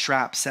this is a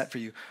trap set for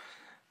you.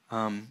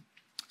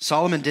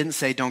 Solomon didn't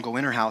say don't go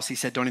in her house. He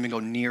said don't even go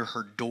near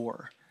her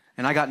door.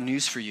 And I got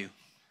news for you.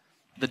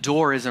 The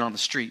door isn't on the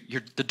street.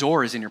 The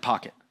door is in your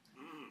pocket.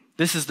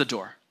 This is the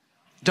door.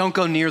 Don't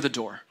go near the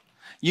door.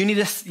 You need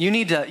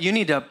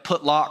to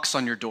put locks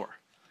on your door.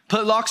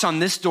 Put locks on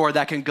this door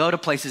that can go to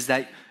places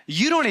that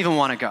you don't even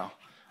want to go.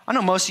 I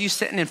know most of you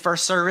sitting in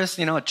first service,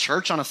 a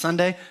church on a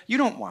Sunday, you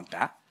don't want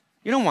that.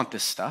 You don't want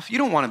this stuff. You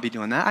don't want to be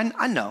doing that.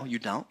 I know you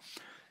don't.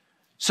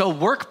 So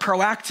work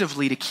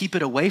proactively to keep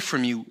it away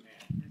from you.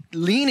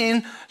 Lean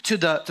in to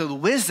the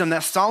wisdom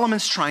that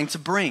Solomon's trying to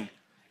bring.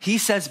 He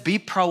says, be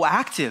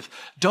proactive.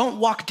 Don't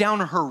walk down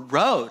her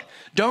road.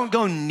 Don't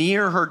go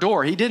near her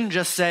door. He didn't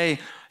just say,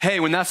 hey,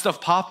 when that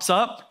stuff pops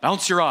up,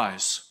 bounce your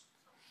eyes.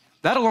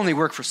 That'll only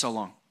work for so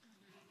long.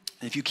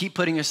 If you keep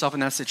putting yourself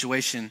in that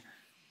situation,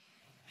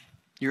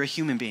 you're a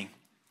human being.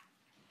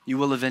 You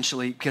will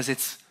eventually, because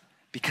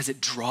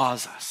it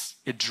draws us.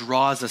 It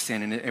draws us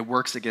in, and it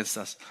works against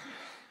us.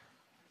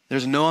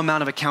 There's no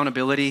amount of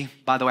accountability.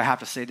 By the way, I have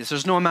to say this.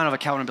 There's no amount of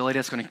accountability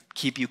that's going to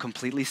keep you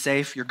completely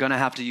safe. You're going to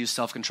have to use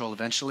self-control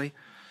eventually.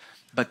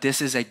 But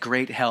this is a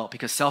great help,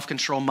 because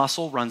self-control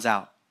muscle runs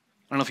out.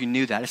 I don't know if you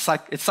knew that.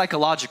 It's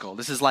psychological.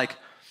 This is like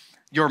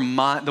your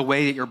mind, the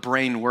way that your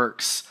brain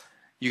works.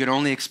 You can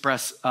only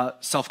express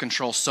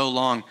self-control so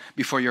long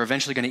before you're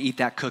eventually going to eat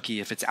that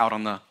cookie if it's out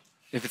on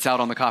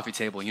the coffee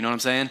table. You know what I'm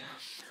saying?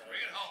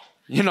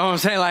 You know what I'm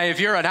saying? Like if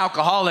you're an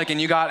alcoholic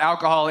and you got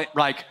alcohol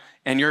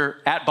and you're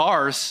at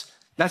bars,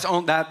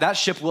 that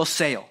ship will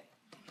sail.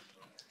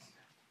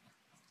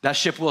 That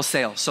ship will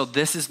sail. So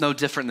this is no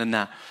different than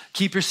that.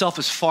 Keep yourself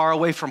as far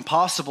away from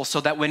possible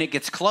so that when it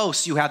gets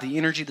close, you have the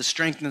energy, the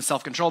strength, and the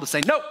self-control to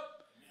say, nope,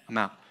 I'm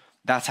out.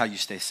 That's how you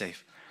stay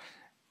safe.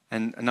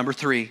 And number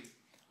 3,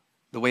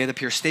 the way of the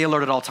pure, stay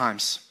alert at all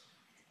times.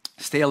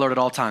 Stay alert at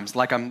all times.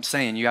 Like I'm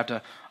saying, you have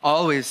to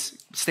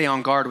always stay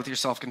on guard with your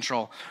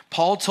self-control.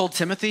 Paul told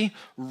Timothy,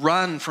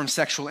 run from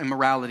sexual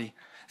immorality.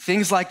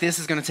 Things like this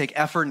is going to take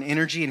effort and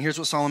energy. And here's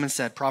what Solomon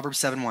said, Proverbs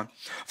 7:1.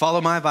 Follow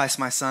my advice,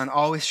 my son.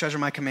 Always treasure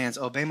my commands.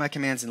 Obey my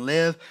commands and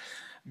live.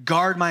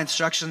 Guard my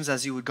instructions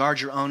as you would guard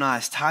your own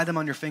eyes. Tie them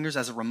on your fingers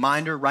as a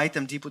reminder. Write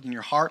them deep within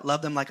your heart.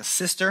 Love them like a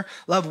sister.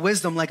 Love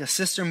wisdom like a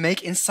sister.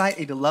 Make insight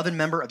a beloved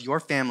member of your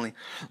family.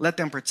 Let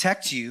them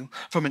protect you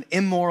from an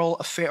immoral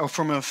affair, or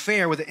from an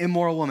affair with an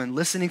immoral woman,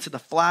 listening to the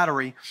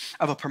flattery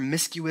of a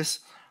promiscuous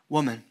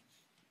woman.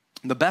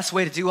 The best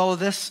way to do all of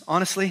this,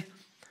 honestly,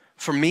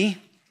 for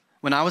me,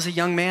 when I was a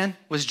young man,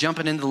 was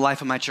jumping into the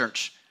life of my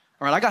church.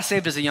 All right, I got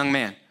saved as a young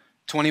man,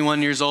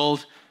 21 years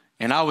old.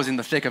 And I was in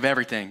the thick of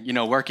everything,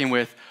 working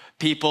with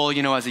people,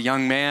 as a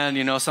young man,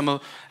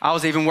 I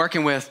was even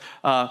working with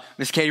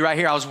Miss Katie right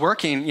here. I was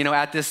working,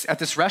 at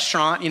this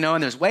restaurant,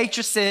 and there's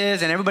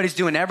waitresses and everybody's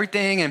doing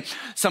everything. And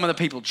some of the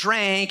people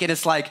drank. And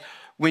it's like,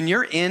 when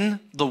you're in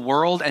the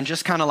world and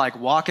just kind of like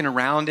walking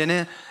around in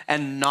it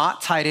and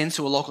not tied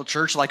into a local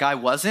church like I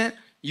wasn't,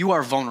 you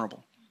are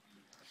vulnerable.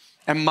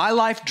 And my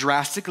life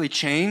drastically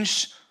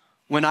changed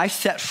when I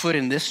set foot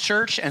in this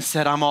church and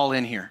said, I'm all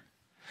in here.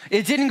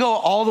 It didn't go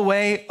all the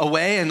way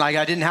away and like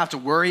I didn't have to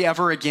worry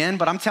ever again,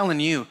 but I'm telling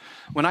you,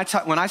 when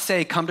I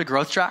say come to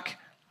Growth Track,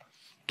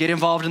 get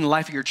involved in the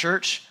life of your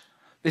church,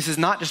 this is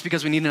not just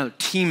because we need another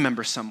team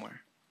member somewhere.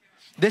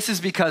 This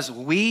is because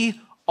we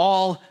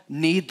all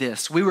need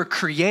this. We were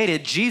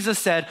created. Jesus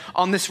said,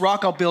 on this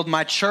rock I'll build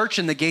my church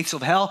and the gates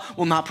of hell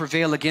will not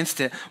prevail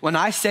against it. When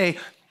I say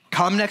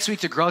come next week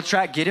to Growth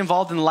Track, get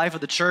involved in the life of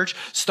the church,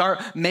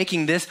 start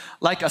making this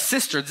like a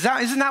sister.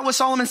 Isn't that what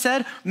Solomon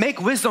said? Make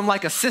wisdom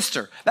like a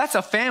sister. That's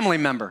a family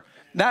member.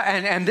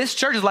 And this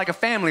church is like a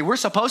family. We're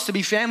supposed to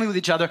be family with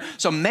each other.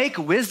 So make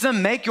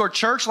wisdom, make your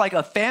church like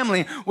a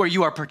family where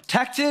you are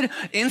protected,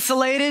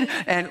 insulated,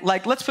 and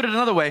like, let's put it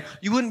another way.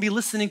 You wouldn't be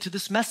listening to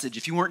this message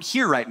if you weren't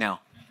here right now.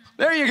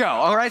 There you go.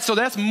 All right. So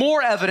that's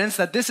more evidence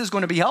that this is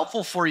going to be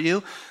helpful for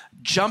you.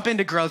 Jump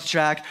into Growth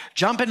Track,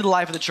 jump into the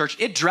life of the church.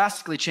 It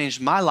drastically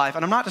changed my life.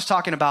 And I'm not just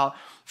talking about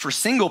for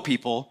single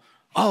people.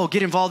 Oh,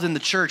 get involved in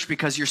the church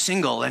because you're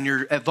single and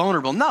you're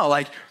vulnerable. No,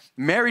 like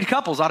married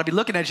couples ought to be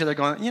looking at each other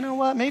going, you know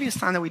what? Maybe it's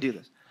time that we do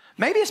this.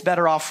 Maybe it's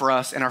better off for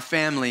us and our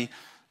family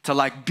to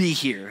like be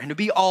here and to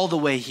be all the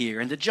way here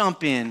and to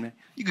jump in.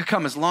 You could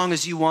come as long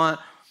as you want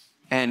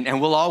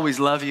and we'll always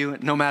love you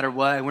no matter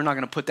what. We're not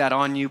going to put that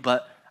on you,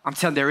 but I'm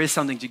telling you, there is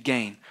something to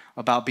gain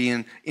about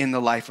being in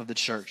the life of the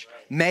church.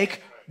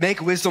 Make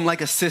wisdom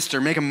like a sister.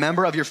 Make a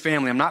member of your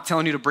family. I'm not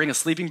telling you to bring a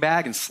sleeping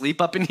bag and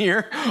sleep up in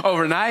here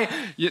overnight.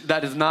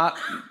 That's not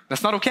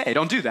okay.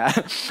 Don't do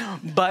that.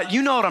 But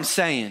you know what I'm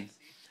saying.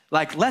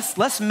 Like,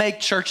 let's make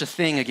church a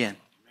thing again.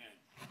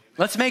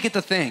 Let's make it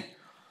the thing.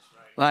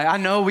 Like, I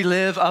know we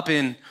live up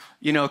in,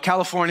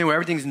 California where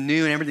everything's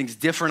new and everything's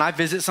different. I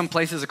visit some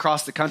places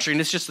across the country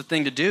and it's just the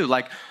thing to do.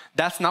 Like,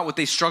 that's not what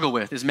they struggle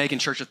with, is making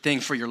church a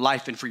thing for your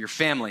life and for your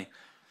family.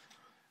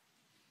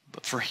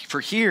 But for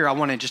here, I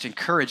want to just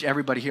encourage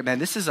everybody here, man,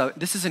 this is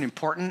an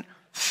important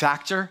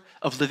factor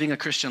of living a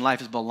Christian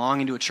life, is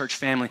belonging to a church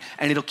family,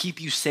 and it'll keep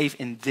you safe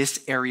in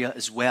this area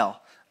as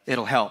well.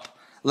 It'll help.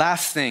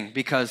 Last thing,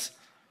 because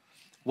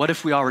what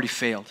if we already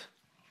failed?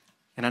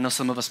 And I know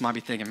some of us might be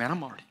thinking, man,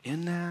 I'm already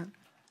in that.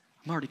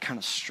 I'm already kind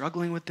of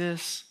struggling with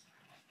this.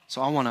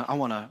 So I want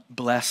to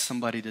bless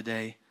somebody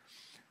today.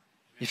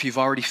 If you've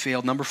already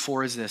failed, number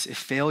 4 is this. If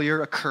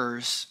failure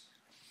occurs,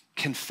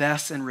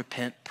 confess and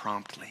repent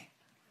promptly.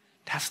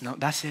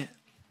 That's it.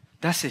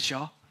 That's it,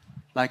 y'all.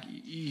 Like,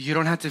 you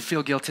don't have to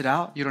feel guilted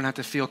out. You don't have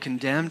to feel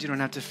condemned. You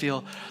don't have to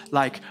feel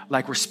like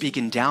we're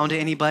speaking down to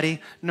anybody.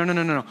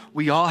 No.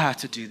 We all have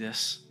to do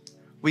this.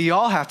 We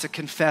all have to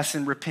confess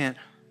and repent.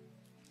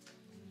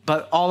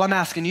 But all I'm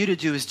asking you to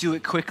do is do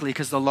it quickly,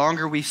 because the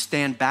longer we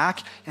stand back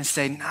and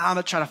say, nah, I'm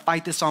going to try to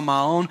fight this on my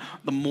own,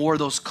 the more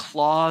those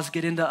claws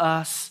get into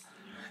us.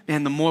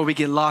 And the more we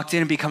get locked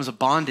in, it becomes a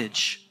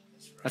bondage.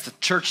 That's a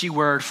churchy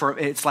word for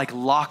it's like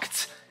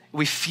locked.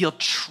 We feel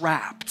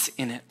trapped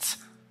in it.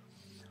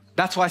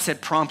 That's why I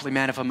said promptly,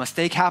 man, if a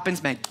mistake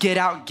happens, man, get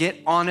out, get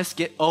honest,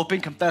 get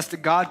open, confess to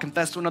God,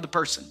 confess to another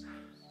person.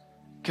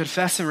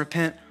 Confess and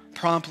repent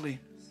promptly.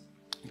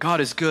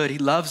 God is good. He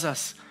loves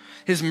us.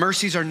 His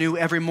mercies are new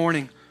every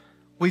morning.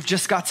 We've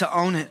just got to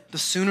own it. The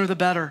sooner, the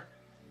better.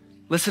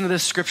 Listen to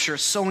this scripture.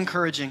 It's so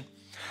encouraging.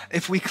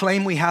 If we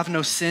claim we have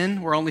no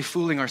sin, we're only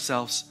fooling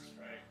ourselves,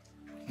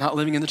 not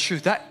living in the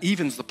truth. That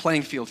evens the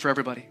playing field for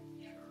everybody.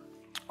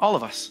 All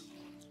of us.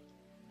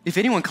 If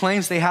anyone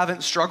claims they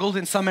haven't struggled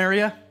in some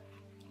area,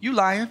 you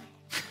lying.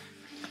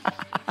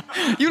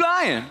 You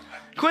lying.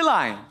 Quit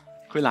lying.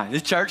 Quit lying.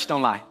 This church,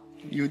 don't lie.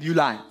 You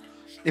lying.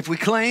 If we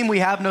claim we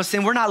have no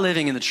sin, we're not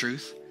living in the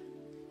truth.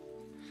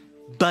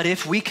 But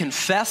if we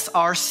confess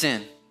our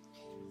sin,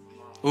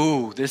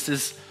 this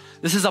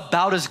is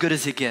about as good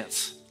as it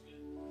gets.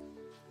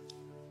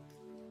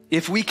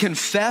 If we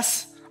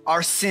confess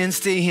our sins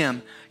to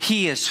him,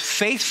 he is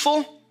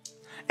faithful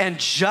and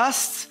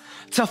just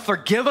to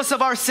forgive us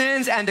of our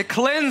sins and to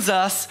cleanse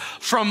us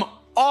from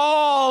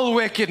all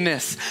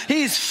wickedness.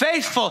 He's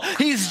faithful.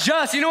 He's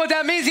just. You know what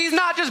that means? He's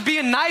not just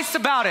being nice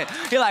about it.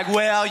 You're like,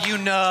 well,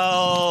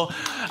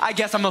 I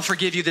guess I'm going to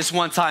forgive you this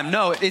one time.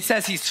 No, it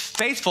says he's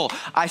faithful.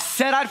 I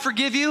said I'd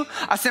forgive you.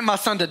 I sent my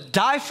son to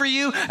die for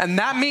you. And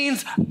that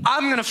means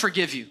I'm going to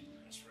forgive you.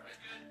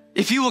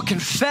 If you will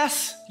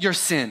confess your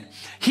sin,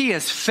 he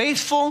is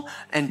faithful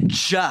and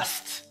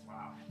just,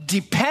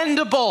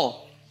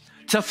 dependable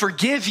to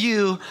forgive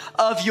you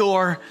of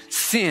your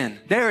sin.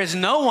 There is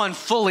no one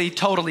fully,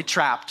 totally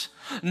trapped.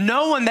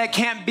 No one that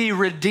can't be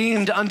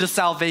redeemed unto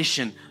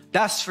salvation.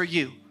 That's for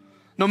you.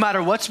 No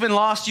matter what's been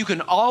lost, you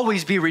can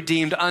always be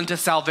redeemed unto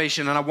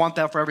salvation. And I want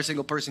that for every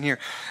single person here.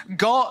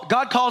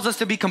 God calls us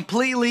to be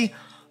completely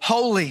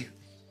holy.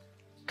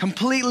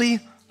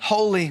 Completely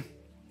holy.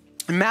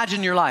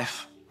 Imagine your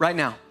life right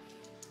now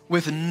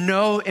with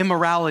no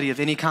immorality of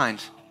any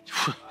kind.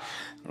 What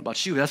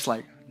about you? That's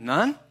like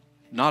none?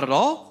 Not at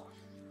all?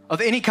 Of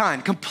any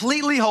kind,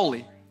 completely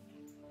holy.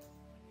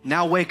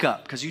 Now wake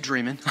up, because you're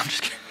dreaming. I'm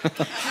just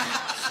kidding.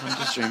 I'm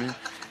just dreaming.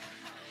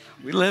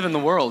 We live in the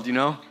world, you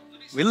know?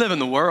 We live in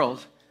the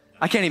world.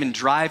 I can't even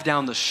drive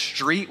down the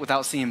street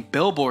without seeing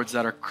billboards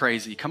that are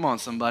crazy. Come on,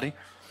 somebody.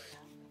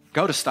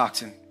 Go to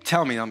Stockton.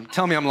 Tell me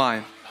I'm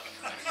lying.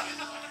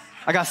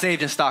 I got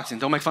saved in Stockton.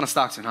 Don't make fun of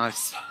Stockton.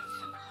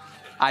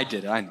 I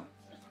did it, I know.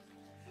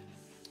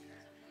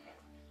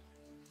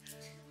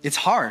 It's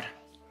hard.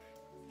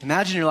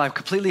 Imagine your life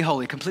completely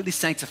holy, completely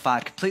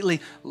sanctified,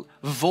 completely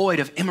void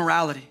of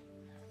immorality.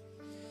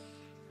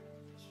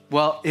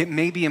 Well, it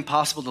may be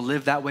impossible to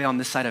live that way on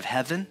this side of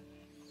heaven,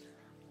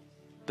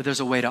 but there's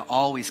a way to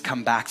always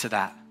come back to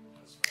that.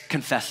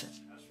 Confess it.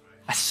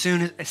 As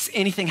soon as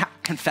anything happens,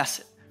 confess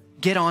it.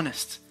 Get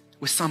honest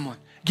with someone.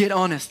 Get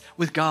honest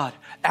with God.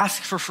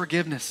 Ask for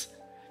forgiveness.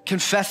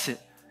 Confess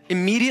it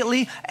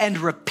immediately and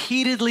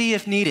repeatedly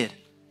if needed.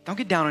 Don't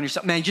get down on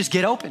yourself. Man, just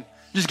get open.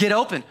 Just get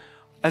open.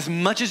 As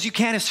much as you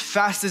can, as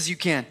fast as you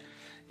can.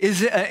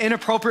 Is it an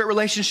inappropriate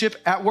relationship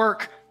at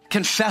work?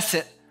 Confess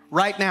it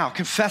right now.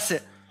 Confess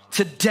it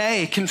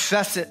today.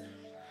 Confess it.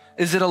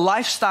 Is it a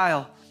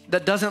lifestyle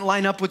that doesn't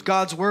line up with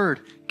God's word?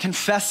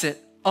 Confess it.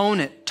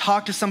 Own it.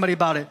 Talk to somebody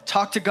about it.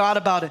 Talk to God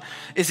about it.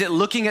 Is it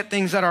looking at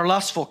things that are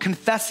lustful?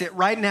 Confess it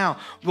right now.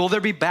 Will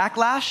there be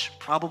backlash?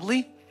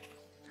 Probably.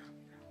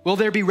 Will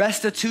there be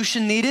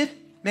restitution needed?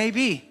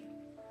 Maybe.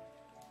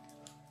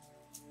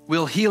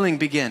 Will healing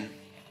begin?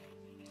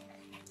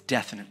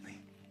 Definitely.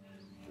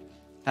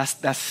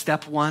 That's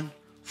step one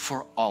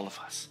for all of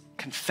us.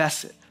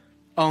 Confess it.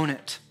 Own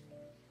it.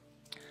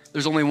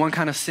 There's only one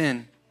kind of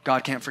sin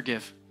God can't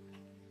forgive.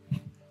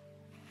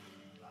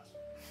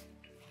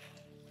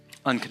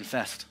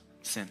 Unconfessed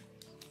sin.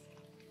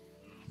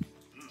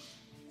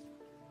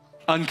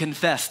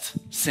 Unconfessed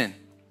sin.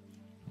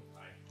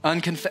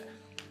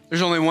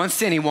 There's only one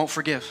sin he won't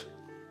forgive.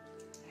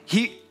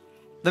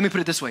 Let me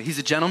put it this way. He's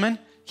a gentleman.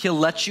 He'll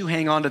let you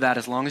hang on to that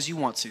as long as you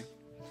want to.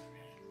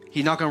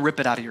 He's not going to rip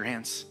it out of your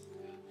hands.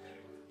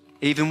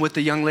 Even with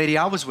the young lady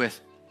I was with,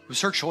 it was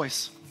her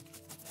choice.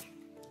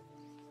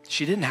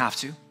 She didn't have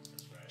to.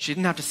 She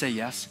didn't have to say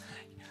yes.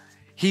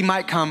 He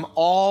might come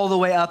all the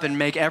way up and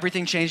make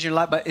everything change in your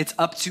life, but it's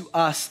up to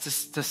us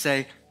to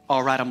say,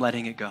 all right, I'm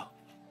letting it go.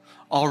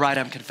 All right,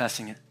 I'm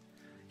confessing it.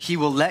 He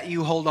will let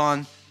you hold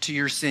on to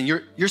your sin.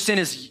 Your sin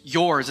is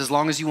yours as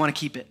long as you want to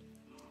keep it.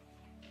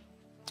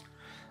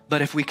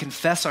 But if we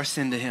confess our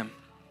sin to him,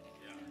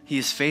 he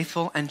is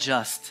faithful and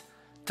just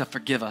to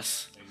forgive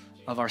us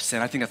of our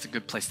sin. I think that's a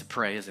good place to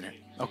pray, isn't it?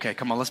 Okay,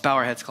 come on, let's bow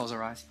our heads, close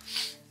our eyes.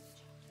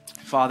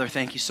 Father,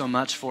 thank you so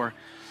much for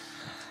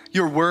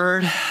your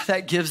word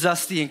that gives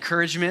us the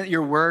encouragement,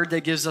 your word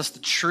that gives us the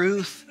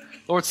truth.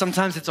 Lord,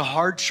 sometimes it's a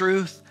hard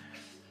truth.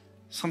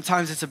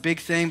 Sometimes it's a big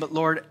thing, but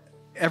Lord,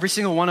 every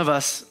single one of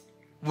us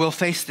will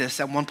face this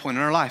at one point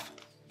in our life.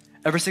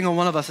 Every single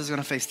one of us is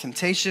going to face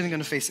temptation,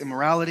 going to face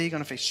immorality,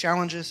 going to face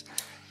challenges.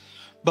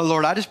 But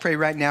Lord, I just pray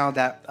right now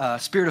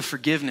that spirit of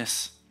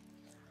forgiveness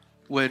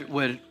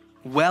would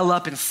well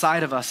up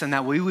inside of us and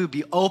that we would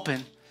be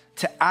open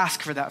to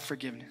ask for that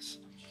forgiveness.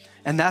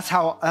 And that's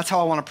how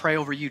I want to pray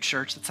over you,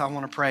 church. That's how I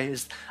want to pray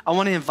is I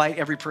want to invite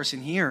every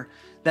person here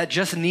that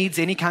just needs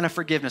any kind of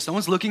forgiveness. No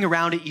one's looking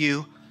around at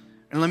you.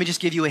 And let me just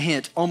give you a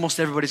hint. Almost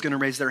everybody's going to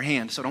raise their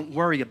hand, so don't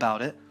worry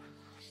about it.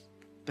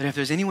 But if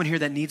there's anyone here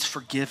that needs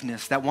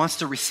forgiveness, that wants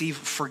to receive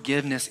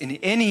forgiveness in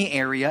any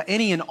area,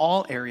 any and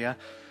all area,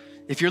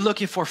 if you're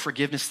looking for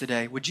forgiveness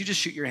today, would you just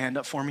shoot your hand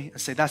up for me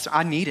and say,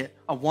 I need it.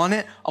 I want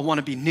it. I want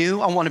to be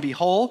new. I want to be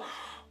whole. I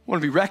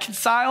want to be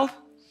reconciled.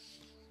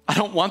 I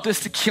don't want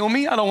this to kill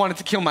me. I don't want it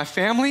to kill my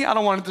family. I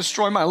don't want it to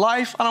destroy my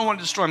life. I don't want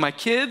to destroy my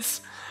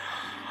kids.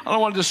 I don't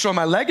want to destroy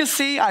my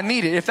legacy. I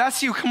need it. If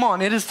that's you, come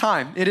on. It is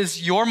time. It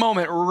is your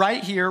moment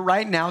right here,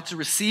 right now to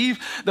receive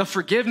the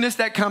forgiveness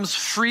that comes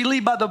freely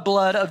by the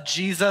blood of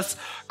Jesus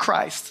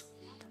Christ.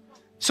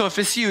 So if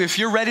it's you, if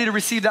you're ready to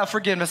receive that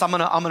forgiveness, I'm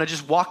gonna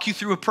just walk you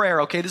through a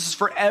prayer, okay? This is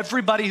for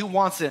everybody who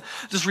wants it.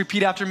 Just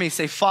repeat after me.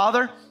 Say,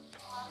 Father,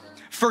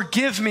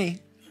 forgive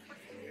me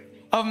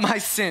of my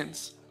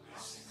sins.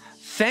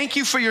 Thank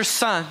you for your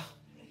son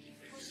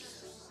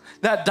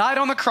that died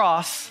on the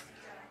cross,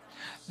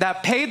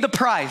 that paid the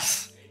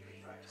price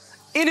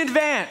in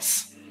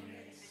advance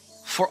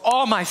for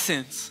all my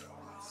sins.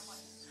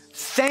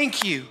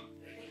 Thank you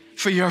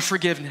for your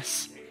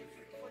forgiveness.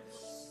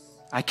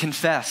 I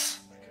confess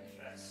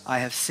I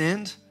have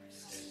sinned.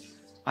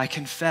 I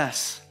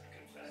confess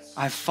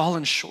I've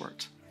fallen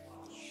short.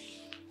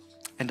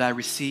 And I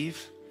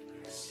receive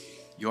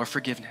your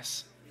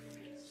forgiveness.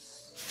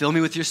 Fill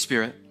me with your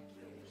Spirit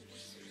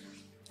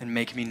and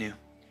make me new.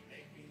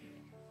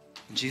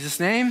 In Jesus'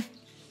 name,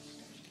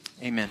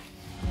 amen.